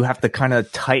that you have to kind of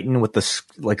tighten with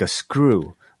like a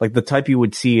screw. Like the type you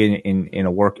would see in a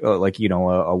work,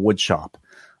 a wood shop.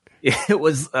 It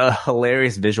was a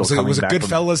hilarious visual. Was it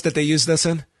Goodfellas that they used this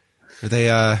in? Or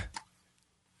they, I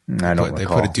don't recall. They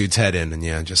put a dude's head in,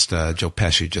 and just Joe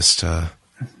Pesci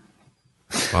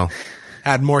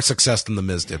had more success than The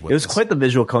Miz did with it. Was this. Quite the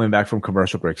visual coming back from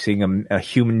commercial break, seeing a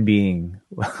human being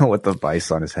with a vice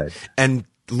on his head. And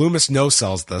Loomis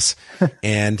no-sells this,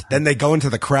 and then they go into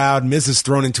the crowd. Miz is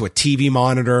thrown into a TV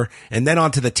monitor, and then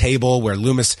onto the table where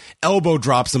Loomis elbow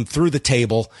drops him through the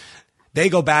table. They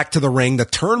go back to the ring. The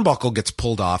turnbuckle gets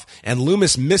pulled off, and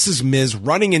Loomis misses Miz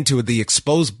running into the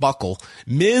exposed buckle.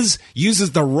 Miz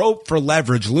uses the rope for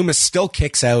leverage. Loomis still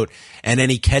kicks out, and then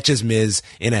he catches Miz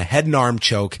in a head and arm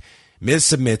choke. Miz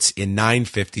submits in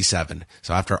 9:57.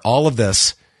 So after all of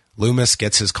this, Loomis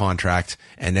gets his contract,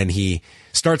 and then he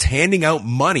starts handing out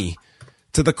money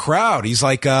to the crowd. He's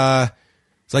like Hogan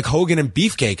and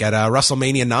Beefcake at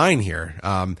WrestleMania 9 here.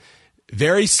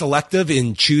 Very selective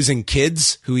in choosing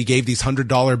kids who he gave these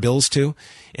 $100 bills to.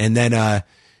 And then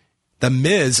The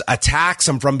Miz attacks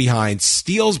him from behind,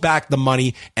 steals back the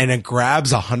money, and then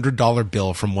grabs a $100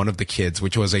 bill from one of the kids,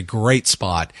 which was a great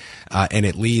spot. And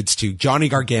it leads to Johnny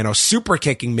Gargano super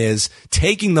kicking Miz,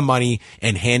 taking the money,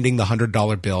 and handing the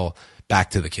 $100 bill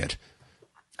back to the kid.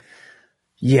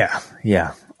 Yeah.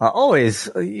 Always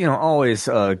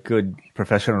good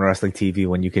professional wrestling TV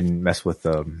when you can mess with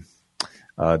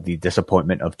the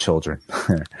disappointment of children.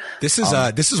 This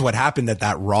is what happened at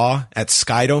that Raw at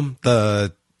Skydome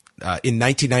in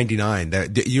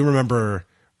 1999. You remember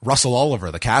Russell Oliver,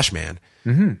 the Cash Man?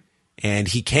 Mm-hmm. And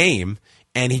he came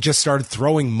and he just started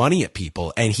throwing money at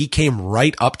people, and he came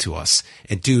right up to us.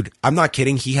 And dude, I'm not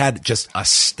kidding. He had just a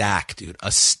stack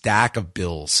of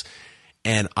bills.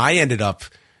 And I ended up,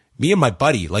 me and my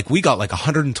buddy, we got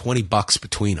 $120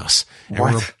 between us. And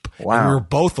what? Wow. We were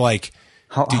both like,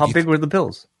 how big were the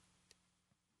bills?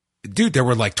 Dude, there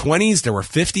were 20s, there were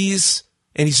 50s,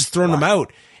 and he's just throwing them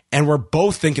out. And we're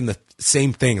both thinking the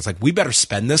same thing. It's we better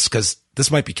spend this because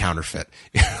this might be counterfeit.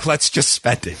 Let's just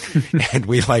spend it. And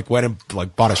we went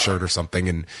and bought a shirt or something.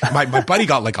 And my buddy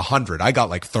got 100. I got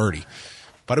 30.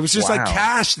 But it was just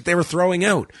cash that they were throwing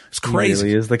out. It's crazy. It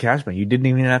really is the cash man. You didn't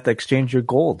even have to exchange your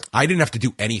gold. I didn't have to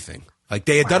do anything. Like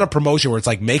they had done a promotion where it's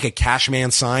like make a cash man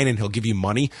sign and he'll give you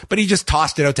money, but he just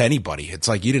tossed it out to anybody. It's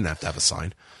like you didn't have to have a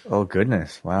sign. Oh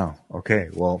goodness. Wow. Okay.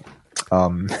 Well,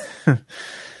 I'm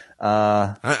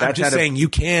just saying you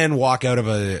can walk out of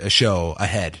a show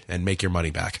ahead and make your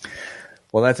money back.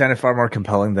 Well, that sounded far more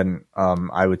compelling than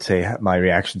I would say my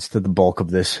reactions to the bulk of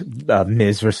this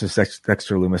Miz versus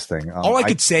Dexter Lumis thing. All I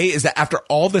could say is that after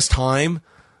all this time,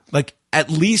 like at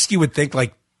least you would think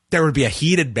like there would be a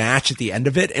heated match at the end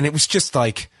of it, and it was just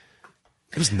like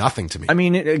it was nothing to me. I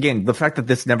mean, again, the fact that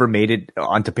this never made it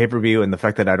onto pay-per-view and the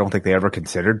fact that I don't think they ever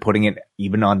considered putting it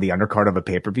even on the undercard of a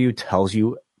pay-per-view tells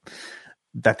you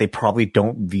that they probably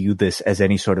don't view this as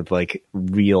any sort of like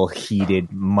real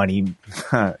heated money.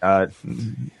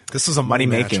 This is a money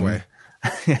making way.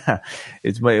 Yeah,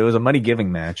 it was a money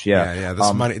giving match. Yeah.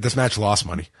 This match lost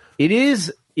money. It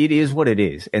is what it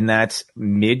is, and that's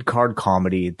mid card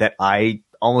comedy that I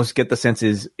almost get the sense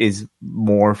is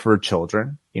more for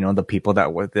children. You know, the people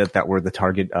that were the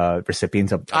target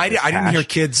recipients of. I didn't hear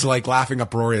kids like laughing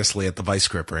uproariously at the vice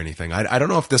grip or anything. I don't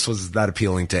know if this was that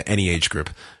appealing to any age group.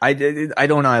 I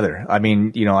don't either. I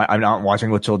mean, you know, I'm not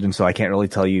watching with children, so I can't really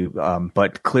tell you.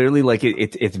 But clearly, like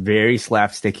it's very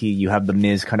slapsticky. You have the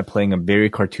Miz kind of playing a very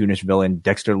cartoonish villain.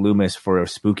 Dexter Lumis, for a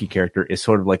spooky character, is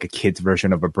sort of like a kid's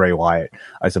version of a Bray Wyatt,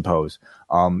 I suppose.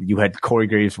 You had Corey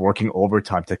Graves working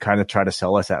overtime to kind of try to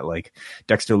sell us at like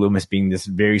Dexter Lumis being this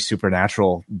very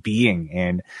supernatural being.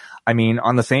 And I mean,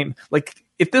 on the same, like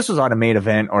if this was on a main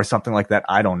event or something like that,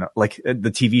 I don't know, like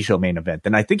the TV show main event,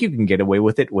 then I think you can get away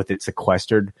with it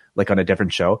sequestered like on a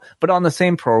different show, but on the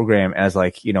same program as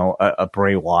like, you know, a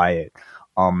Bray Wyatt,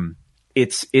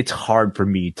 it's hard for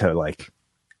me to like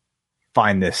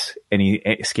find this any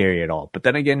scary at all. But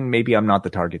then again, maybe I'm not the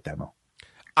target demo.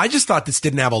 I just thought this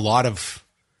didn't have a lot of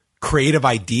creative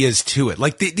ideas to it.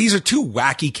 Like these are two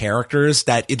wacky characters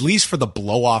that, at least for the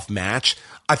blow-off match,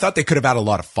 I thought they could have had a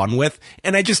lot of fun with.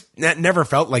 And I just never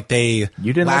felt like they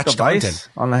You didn't like the vice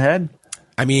on the head?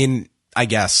 I mean, I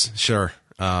guess, sure.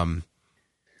 Yeah,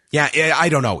 I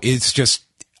don't know. It's just,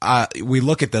 we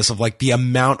look at this of like the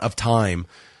amount of time.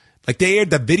 Like they aired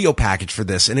the video package for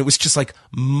this and it was just like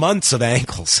months of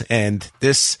angles. And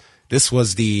this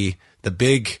was the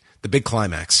big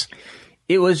climax.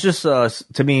 It was just,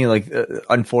 to me, like,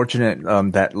 unfortunate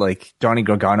that, like, Johnny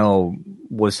Gargano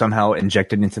was somehow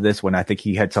injected into this when I think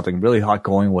he had something really hot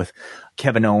going with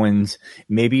Kevin Owens.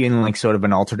 Maybe in, like, sort of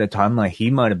an alternate timeline,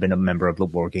 he might have been a member of the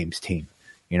War Games team,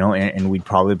 you know, and we'd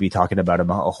probably be talking about him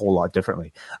a whole lot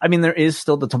differently. I mean, there is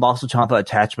still the Tommaso Ciampa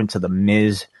attachment to the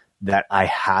Miz that I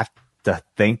have to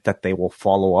think that they will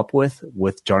follow up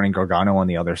with Johnny Gargano on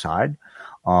the other side.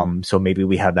 So maybe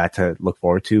we have that to look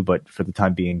forward to, but for the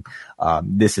time being,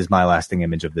 this is my lasting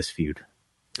image of this feud.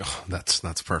 Oh, that's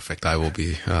perfect. I will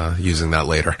be using that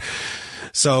later.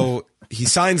 So he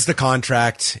signs the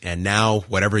contract, and now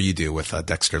whatever you do with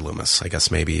Dexter Lumis, I guess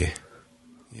maybe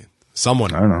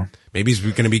someone, I don't know. Maybe he's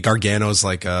going to be Gargano's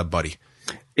like buddy.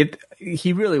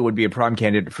 He really would be a prime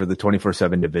candidate for the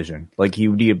 24/7 division. Like he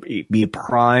would be a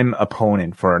prime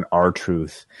opponent for an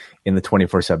R-Truth in the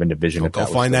 24/7 division. Go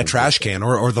find that trash can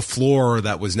or the floor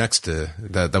that was next to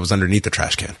that was underneath the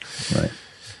trash can. Right.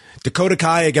 Dakota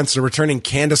Kai against the returning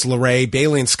Candice LeRae.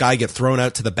 Bayley and Sky get thrown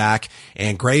out to the back,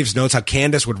 and Graves notes how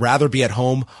Candice would rather be at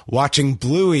home watching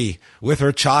Bluey with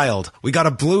her child. We got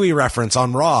a Bluey reference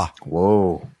on Raw.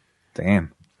 Whoa.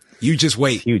 Damn. You just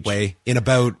wait, Way. In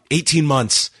about 18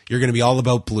 months, you're going to be all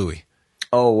about Bluey.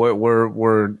 Oh,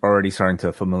 we're already starting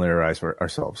to familiarize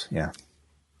ourselves. Yeah.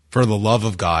 For the love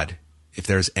of God, if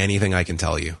there's anything I can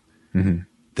tell you,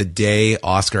 the day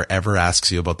Oscar ever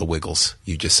asks you about the Wiggles,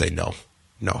 you just say no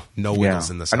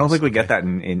Wiggles in this house. I don't think we get that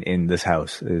in this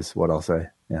house is what I'll say.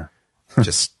 Yeah.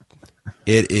 Just,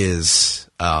 it is,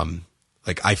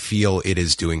 like I feel it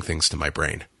is doing things to my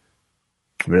brain.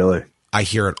 Really? I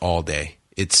hear it all day.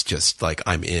 It's just like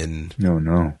I'm in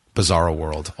Bizarro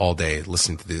World all day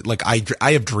listening to the, like I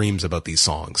have dreams about these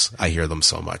songs. I hear them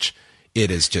so much.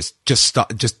 It is just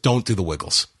stop, just don't do the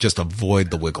Wiggles. Just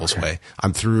avoid the Wiggles way.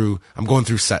 I'm going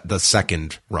through the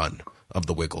second run of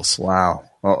the Wiggles. Wow.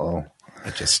 Uh-oh.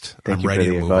 I'm ready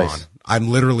to move on. I'm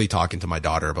literally talking to my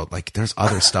daughter about like, there's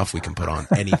other stuff we can put on,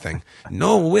 anything.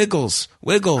 No Wiggles.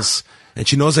 And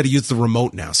she knows how to use the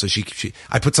remote now. So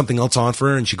I put something else on for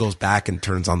her and she goes back and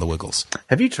turns on the Wiggles.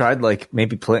 Have you tried like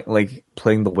maybe playing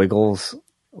the Wiggles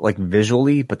like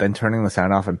visually, but then turning the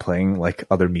sound off and playing like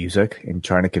other music and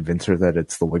trying to convince her that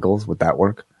it's the Wiggles? Would that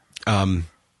work? I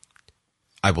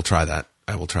will try that.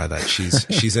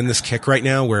 She's in this kick right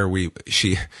now where you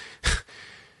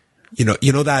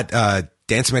know that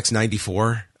Dance Mix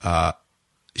 94,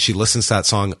 she listens to that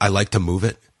song, I Like to Move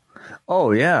It.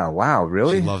 Oh yeah, wow,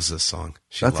 really? She loves this song.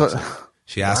 She loves it.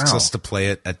 She asks us to play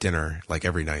it at dinner like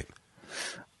every night.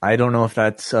 I don't know if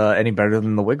that's any better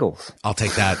than the Wiggles. I'll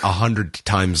take that 100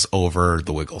 times over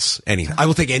the Wiggles. I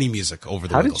will take any music over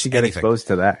the Wiggles. How did she get exposed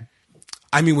to that?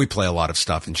 I mean, we play a lot of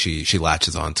stuff, and she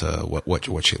latches on to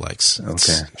what she likes.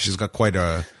 She's got quite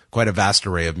a vast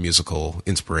array of musical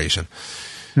inspiration,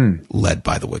 led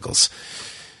by the Wiggles.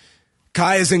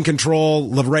 Kai is in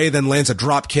control. LeRae then lands a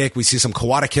drop kick. We see some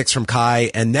Kawada kicks from Kai,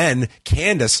 and then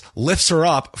Candice lifts her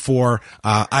up for,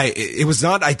 it was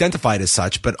not identified as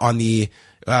such, but on the,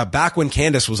 back when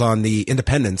Candice was on the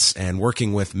Independence and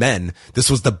working with men, this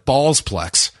was the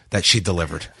Ballsplex that she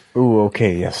delivered. Ooh,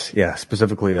 okay. Yes. Yeah.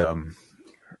 Specifically,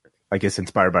 I guess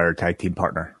inspired by her tag team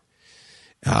partner.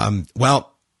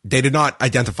 Well, they did not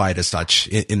identify it as such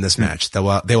in this match. They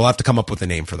will have to come up with a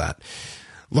name for that.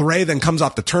 LeRae then comes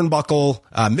off the turnbuckle,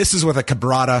 misses with a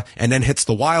cabrata, and then hits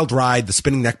the wild ride, the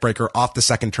spinning neckbreaker off the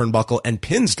second turnbuckle, and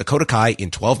pins Dakota Kai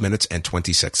in 12 minutes and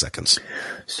 26 seconds.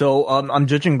 So I'm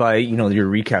judging by your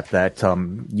recap that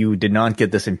you did not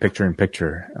get this in picture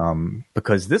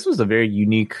because this was a very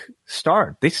unique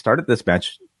start. They started this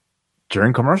match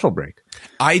during commercial break.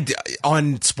 On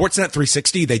Sportsnet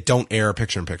 360, they don't air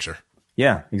picture-in-picture.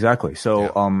 Yeah, exactly.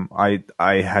 So,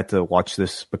 I had to watch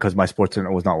this because my sports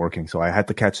internet was not working. So I had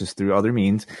to catch this through other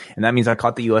means. And that means I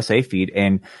caught the USA feed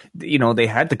and, they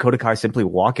had Dakota Kai simply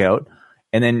walk out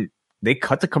and then they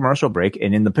cut the commercial break.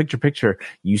 And in the picture,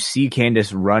 you see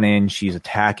Candice run in. She's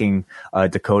attacking,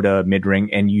 Dakota mid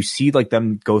ring and you see like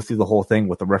them go through the whole thing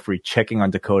with the referee checking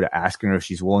on Dakota, asking her if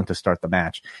she's willing to start the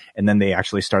match. And then they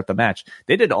actually start the match.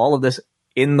 They did all of this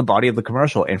in the body of the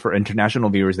commercial, and for international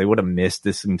viewers, they would have missed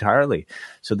this entirely.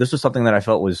 So this was something that I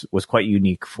felt was quite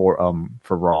unique for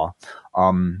Raw.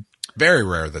 Very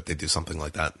rare that they do something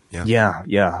like that.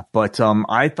 Yeah. But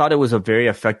I thought it was a very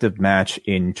effective match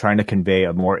in trying to convey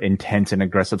a more intense and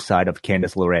aggressive side of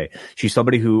Candice LeRae. She's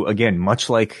somebody who, again, much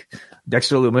like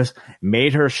Dexter Lumis,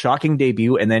 made her shocking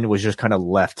debut and then was just kind of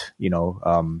left,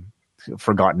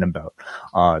 forgotten about.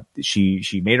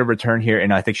 She made a return here,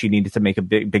 and I think she needed to make a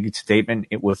big statement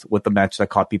with the match that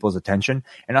caught people's attention.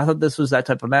 And I thought this was that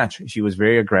type of match. She was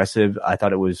very aggressive. I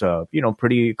thought it was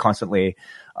pretty constantly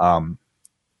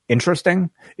interesting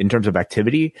in terms of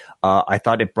activity. I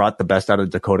thought it brought the best out of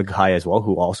Dakota Kai as well,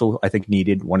 who also I think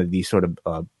needed one of these sort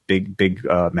of big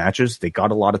matches. They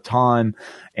got a lot of time,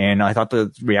 and I thought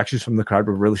the reactions from the crowd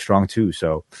were really strong too.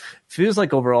 So it feels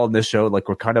like overall in this show, like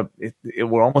we're kind of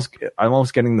I'm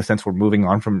almost getting the sense we're moving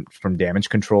on from Damage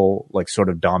Control, like sort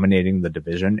of dominating the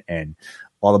division, and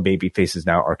all the baby faces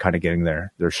now are kind of getting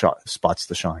their spots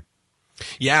to shine.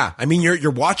 Yeah, I mean,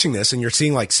 you're watching this and you're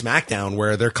seeing like SmackDown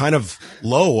where they're kind of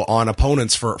low on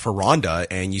opponents for Ronda,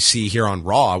 and you see here on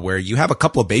Raw where you have a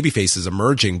couple of baby faces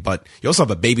emerging, but you also have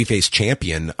a babyface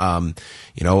champion.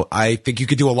 I think you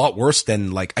could do a lot worse than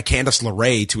like a Candice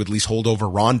LeRae to at least hold over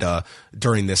Ronda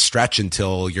during this stretch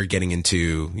until you're getting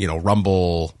into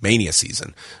Rumble Mania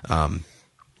season,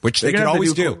 which they could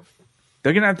always do.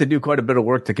 They're going to have to do quite a bit of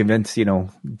work to convince,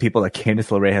 people that Candice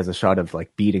LeRae has a shot of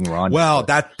like beating Ronda. Well,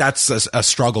 that's a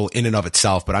struggle in and of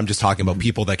itself, but I'm just talking about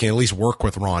people that can at least work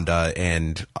with Ronda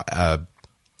and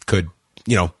could,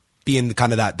 be in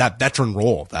kind of that veteran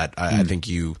role that I think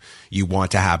you want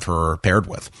to have her paired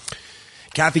with.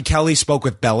 Kathy Kelly spoke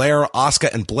with Belair,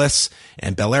 Asuka, and Bliss,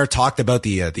 and Belair talked about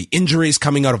the injuries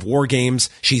coming out of War Games.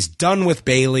 She's done with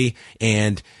Bayley,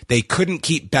 and they couldn't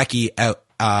keep Becky out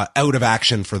of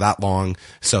action for that long.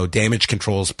 So Damage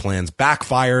Control's plans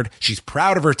backfired. She's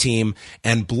proud of her team,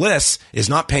 and Bliss is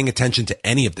not paying attention to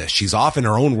any of this. She's off in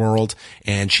her own world,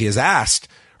 and she has asked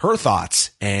her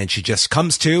thoughts, and she just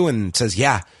comes to and says,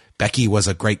 yeah, Becky was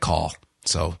a great call.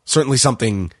 So certainly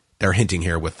something they're hinting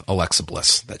here with Alexa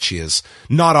Bliss, that she is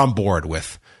not on board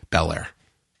with Belair.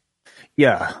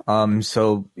 Yeah.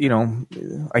 So,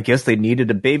 I guess they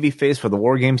needed a baby face for the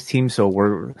War Games team. So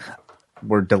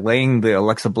we're delaying the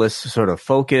Alexa Bliss sort of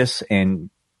focus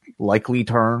and likely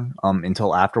turn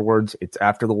until afterwards. It's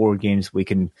after the War Games. We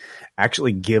can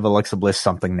actually give Alexa Bliss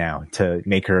something now to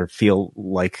make her feel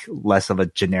like less of a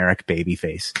generic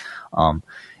babyface.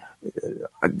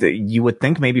 You would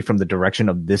think maybe from the direction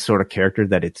of this sort of character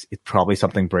that it's probably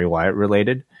something Bray Wyatt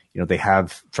related. They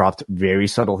have dropped very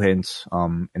subtle hints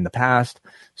in the past.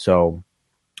 So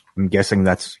I'm guessing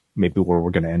that's maybe where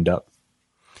we're going to end up.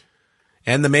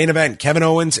 And the main event, Kevin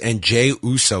Owens and Jey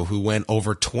Uso, who went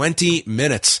over 20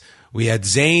 minutes. We had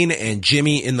Zayn and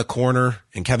Jimmy in the corner,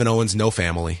 and Kevin Owens, no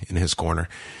family in his corner.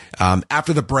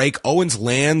 After the break, Owens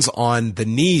lands on the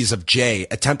knees of Jey,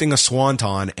 attempting a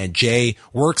swanton, and Jey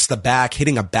works the back,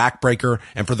 hitting a backbreaker.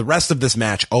 And for the rest of this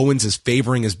match, Owens is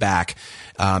favoring his back.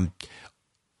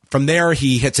 From there,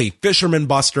 he hits a fisherman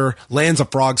buster, lands a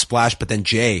frog splash, but then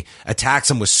Jay attacks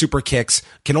him with super kicks,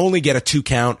 can only get a 2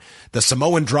 count. The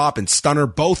Samoan drop and stunner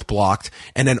both blocked,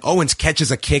 and then Owens catches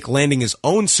a kick, landing his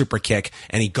own super kick,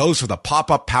 and he goes for the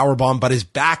pop-up powerbomb, but his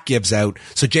back gives out,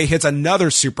 so Jay hits another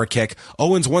super kick.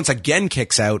 Owens once again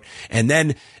kicks out, and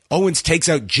then Owens takes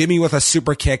out Jimmy with a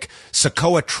super kick.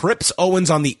 Sikoa trips Owens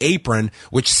on the apron,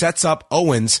 which sets up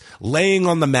Owens laying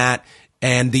on the mat,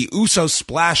 and the Usos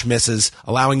splash misses,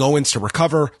 allowing Owens to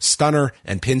recover, stunner,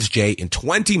 and pins Jay in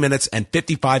 20 minutes and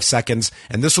 55 seconds.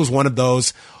 And this was one of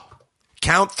those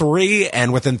count 3,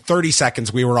 and within 30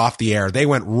 seconds, we were off the air. They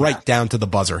went right down to the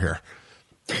buzzer here.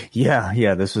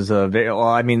 Yeah. This was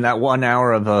that 1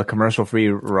 hour of commercial-free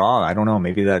Raw, I don't know,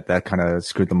 maybe that kind of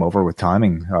screwed them over with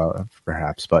timing,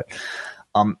 perhaps. But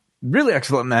really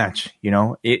excellent match. You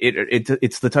know,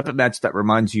 it's the type of match that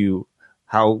reminds you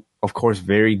how, of course,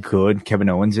 very good Kevin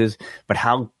Owens is, but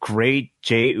how great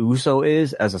Jey Uso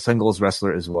is as a singles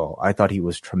wrestler as well. I thought he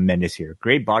was tremendous here.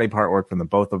 Great body part work from the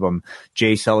both of them.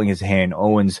 Jay selling his hand,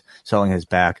 Owens selling his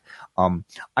back.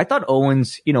 I thought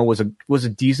Owens, was a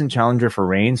decent challenger for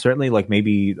Reigns. Certainly, like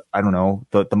maybe, I don't know,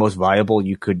 the most viable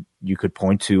you could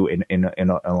point to in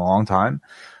a long time.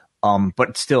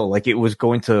 But still, like, it was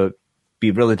going to be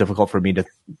really difficult for me to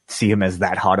see him as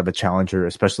that hot of a challenger,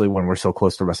 especially when we're so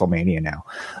close to WrestleMania now.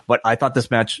 But I thought this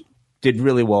match did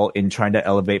really well in trying to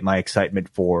elevate my excitement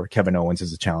for Kevin Owens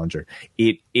as a challenger.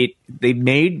 They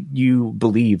made you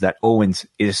believe that Owens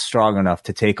is strong enough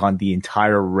to take on the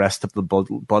entire rest of the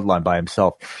bloodline by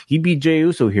himself. He beat Jey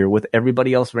Uso here with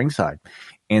everybody else ringside,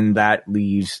 and that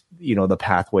leaves the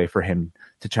pathway for him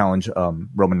to challenge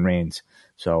Roman Reigns.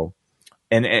 So.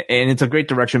 And it's a great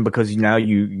direction, because now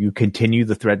you continue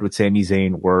the thread with Sami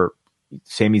Zayn, where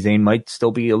Sami Zayn might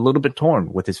still be a little bit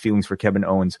torn with his feelings for Kevin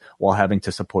Owens while having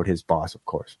to support his boss, of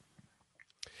course.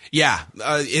 Yeah,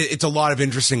 it's a lot of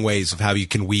interesting ways of how you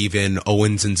can weave in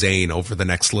Owens and Zayn over the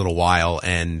next little while,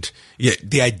 and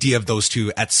the idea of those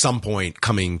two at some point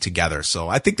coming together. So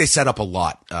I think they set up a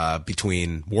lot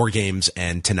between War Games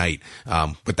and tonight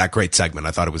with that great segment.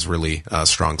 I thought it was really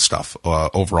strong stuff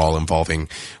overall, involving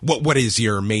what is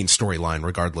your main storyline,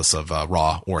 regardless of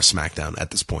Raw or SmackDown at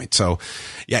this point. So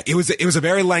yeah, it was a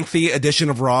very lengthy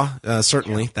edition of Raw.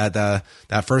 Certainly that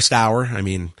first hour. I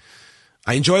mean,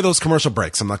 I enjoy those commercial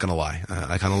breaks. I'm not going to lie.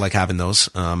 I kind of like having those.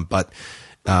 But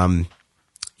I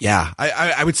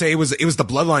would say it was the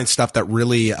Bloodline stuff that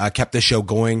really kept this show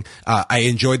going. I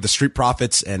enjoyed the Street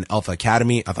Profits and Alpha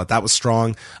Academy. I thought that was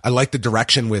strong. I like the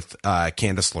direction with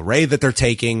Candice LeRae that they're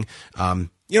taking.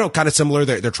 Kind of similar.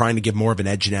 They're trying to give more of an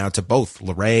edge now to both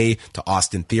LeRae, to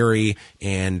Austin Theory,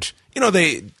 and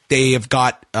they have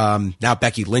got now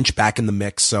Becky Lynch back in the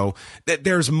mix. So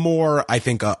there's more, I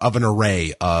think, of an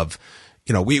array of.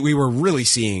 We were really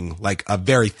seeing like a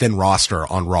very thin roster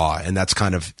on Raw, and that's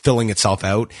kind of filling itself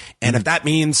out. And if that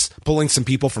means pulling some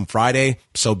people from Friday,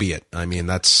 so be it. I mean,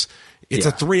 it's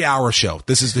a 3-hour show.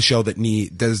 This is the show that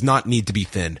does not need to be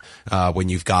thin when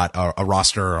you've got a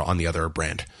roster on the other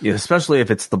brand. Yeah, especially if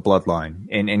it's the Bloodline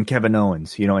and Kevin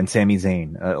Owens, and Sami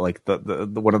Zayn, like the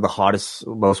one of the hottest,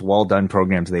 most well done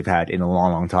programs they've had in a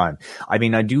long, long time. I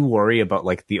mean, I do worry about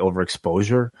like the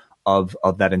overexposure of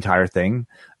that entire thing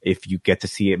if you get to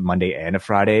see it Monday and a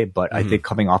Friday, but I think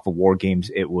coming off of War Games,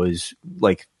 it was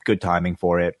like good timing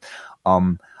for it.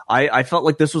 I felt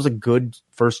like this was a good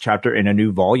first chapter in a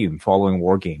new volume following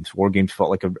War Games. War Games felt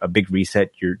like a big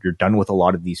reset. You're done with a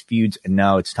lot of these feuds, and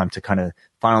now it's time to kind of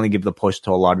finally give the push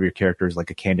to a lot of your characters like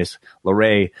a Candice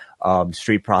LeRae,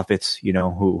 Street Profits,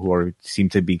 who seem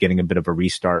to be getting a bit of a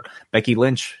restart. Becky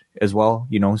Lynch as well,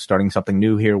 starting something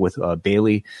new here with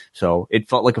Bayley. So it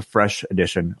felt like a fresh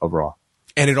edition of Raw.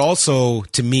 And it also,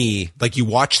 to me, like you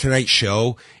watch tonight's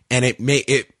show, and it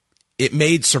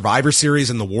made Survivor Series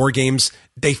and the War Games,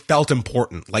 they felt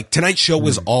important. Like tonight's show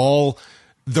was all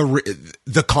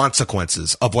the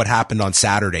consequences of what happened on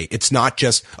Saturday. It's not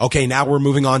just, okay, now we're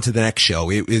moving on to the next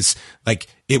show. It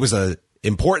was a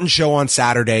important show on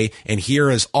Saturday, and here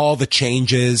is all the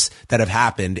changes that have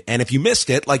happened. And if you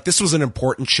missed it, like this was an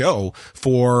important show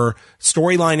for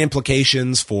storyline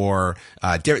implications, for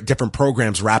different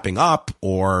programs wrapping up,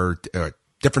 or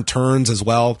different turns as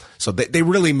well. So they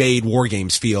really made War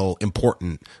Games feel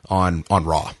important on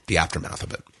Raw, the aftermath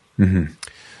of it. Mm-hmm.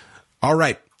 All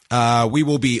right. We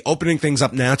will be opening things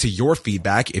up now to your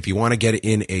feedback. If you want to get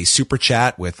in a super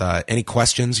chat with any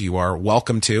questions, you are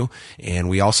welcome to. And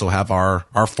we also have our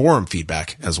forum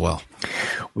feedback as well.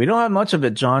 We don't have much of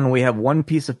it, John. We have one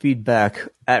piece of feedback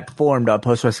at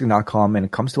forum.postwrestling.com, and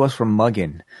it comes to us from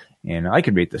Muggin. And I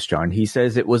could rate this, John. He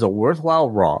says it was a worthwhile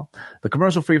Raw. The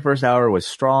commercial-free first hour was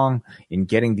strong in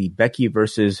getting the Becky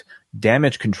versus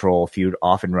Damage Control feud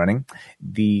off and running.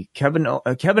 The Kevin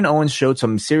Owens showed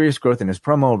some serious growth in his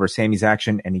promo over Sammy's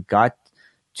action, and he got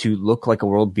to look like a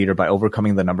world beater by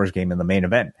overcoming the numbers game in the main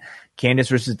event. Candice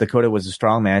versus Dakota was a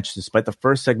strong match, despite the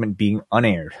first segment being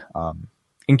unaired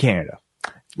in Canada.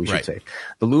 We should say.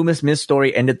 The Loomis Miz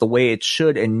story ended the way it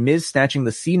should, and Miz snatching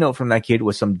the C note from that kid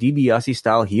was some DiBiase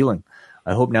style healing.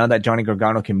 I hope now that Johnny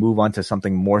Gargano can move on to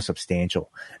something more substantial.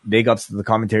 Big ups to the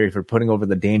commentary for putting over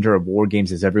the danger of war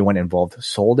games as everyone involved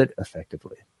sold it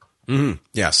effectively. Mm-hmm.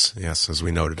 Yes, as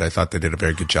we noted. I thought they did a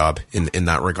very good job in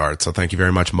that regard. So thank you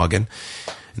very much, Muggin.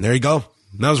 And there you go.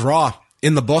 That was Raw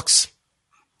in the books.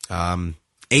 8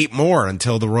 more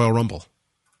until the Royal Rumble.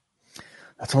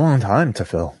 That's a long time to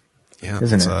fill. Yeah,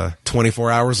 isn't it? 24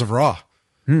 hours of Raw.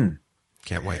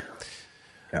 Can't wait.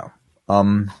 Yeah.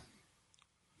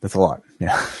 That's a lot.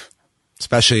 Yeah.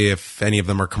 Especially if any of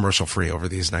them are commercial free over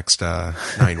these next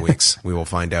 9 weeks. We will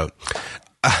find out.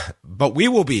 But we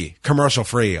will be commercial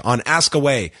free on Ask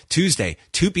Away Tuesday,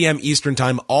 2 p.m. Eastern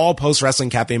time. All Post Wrestling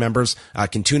Cafe members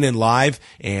can tune in live,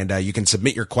 and you can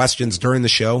submit your questions during the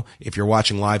show if you're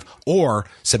watching live, or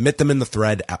submit them in the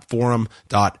thread at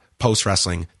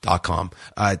forum.postwrestling.com.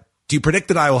 Do you predict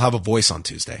that I will have a voice on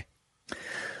Tuesday?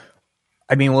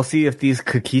 I mean, we'll see if these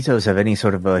coquitos have any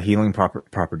sort of healing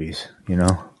properties, you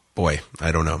know? Boy,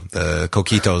 I don't know. The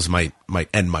coquitos might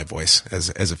end my voice as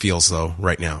it feels though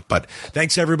right now. But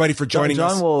thanks everybody for joining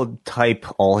us. John will type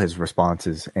all his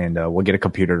responses, and we'll get a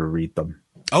computer to read them.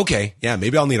 Okay. Yeah,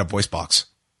 maybe I'll need a voice box.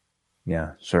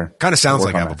 Yeah, sure. Kind of sounds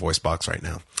like I have a voice box right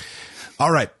now.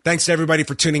 All right. Thanks to everybody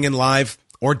for tuning in live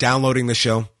or downloading the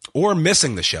show or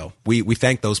missing the show. We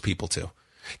thank those people too.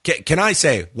 Can I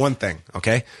say one thing?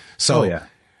 Okay. So, yeah.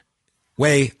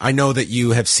 Wei, I know that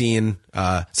you have seen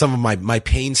some of my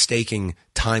painstaking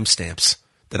timestamps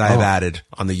that I have added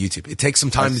on the YouTube. It takes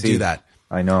some time to do that.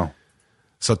 I know.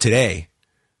 So today,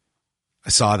 I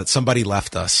saw that somebody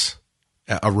left us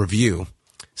a review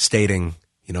stating,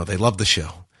 they love the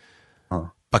show.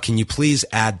 But can you please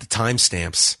add the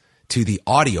timestamps to the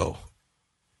audio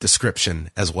description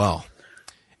as well?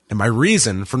 And my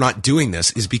reason for not doing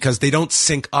this is because they don't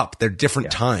sync up. They're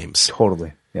different times.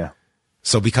 Totally. Yeah.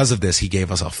 So because of this, he gave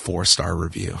us a 4-star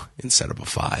review instead of a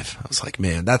 5. I was like,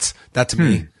 man, that to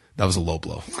me, that was a low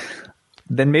blow.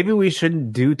 Then maybe we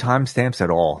shouldn't do timestamps at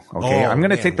all. Okay. I'm going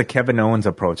to take the Kevin Owens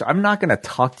approach. I'm not going to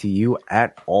talk to you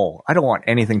at all. I don't want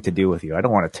anything to do with you. I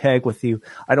don't want to tag with you.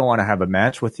 I don't want to have a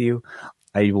match with you.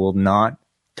 I will not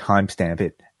timestamp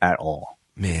it at all.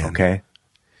 Man. Okay.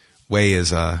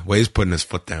 Wei's putting his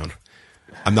foot down.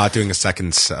 I'm not doing a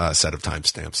second set of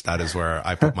timestamps. That is where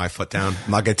I put my foot down.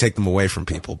 I'm not going to take them away from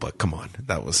people, but come on.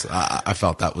 That was, I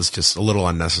felt that was just a little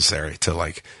unnecessary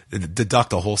to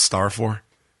deduct a whole star for.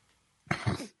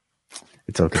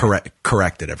 It's okay.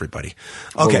 Correct it, everybody.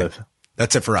 Okay.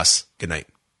 That's it for us. Good night.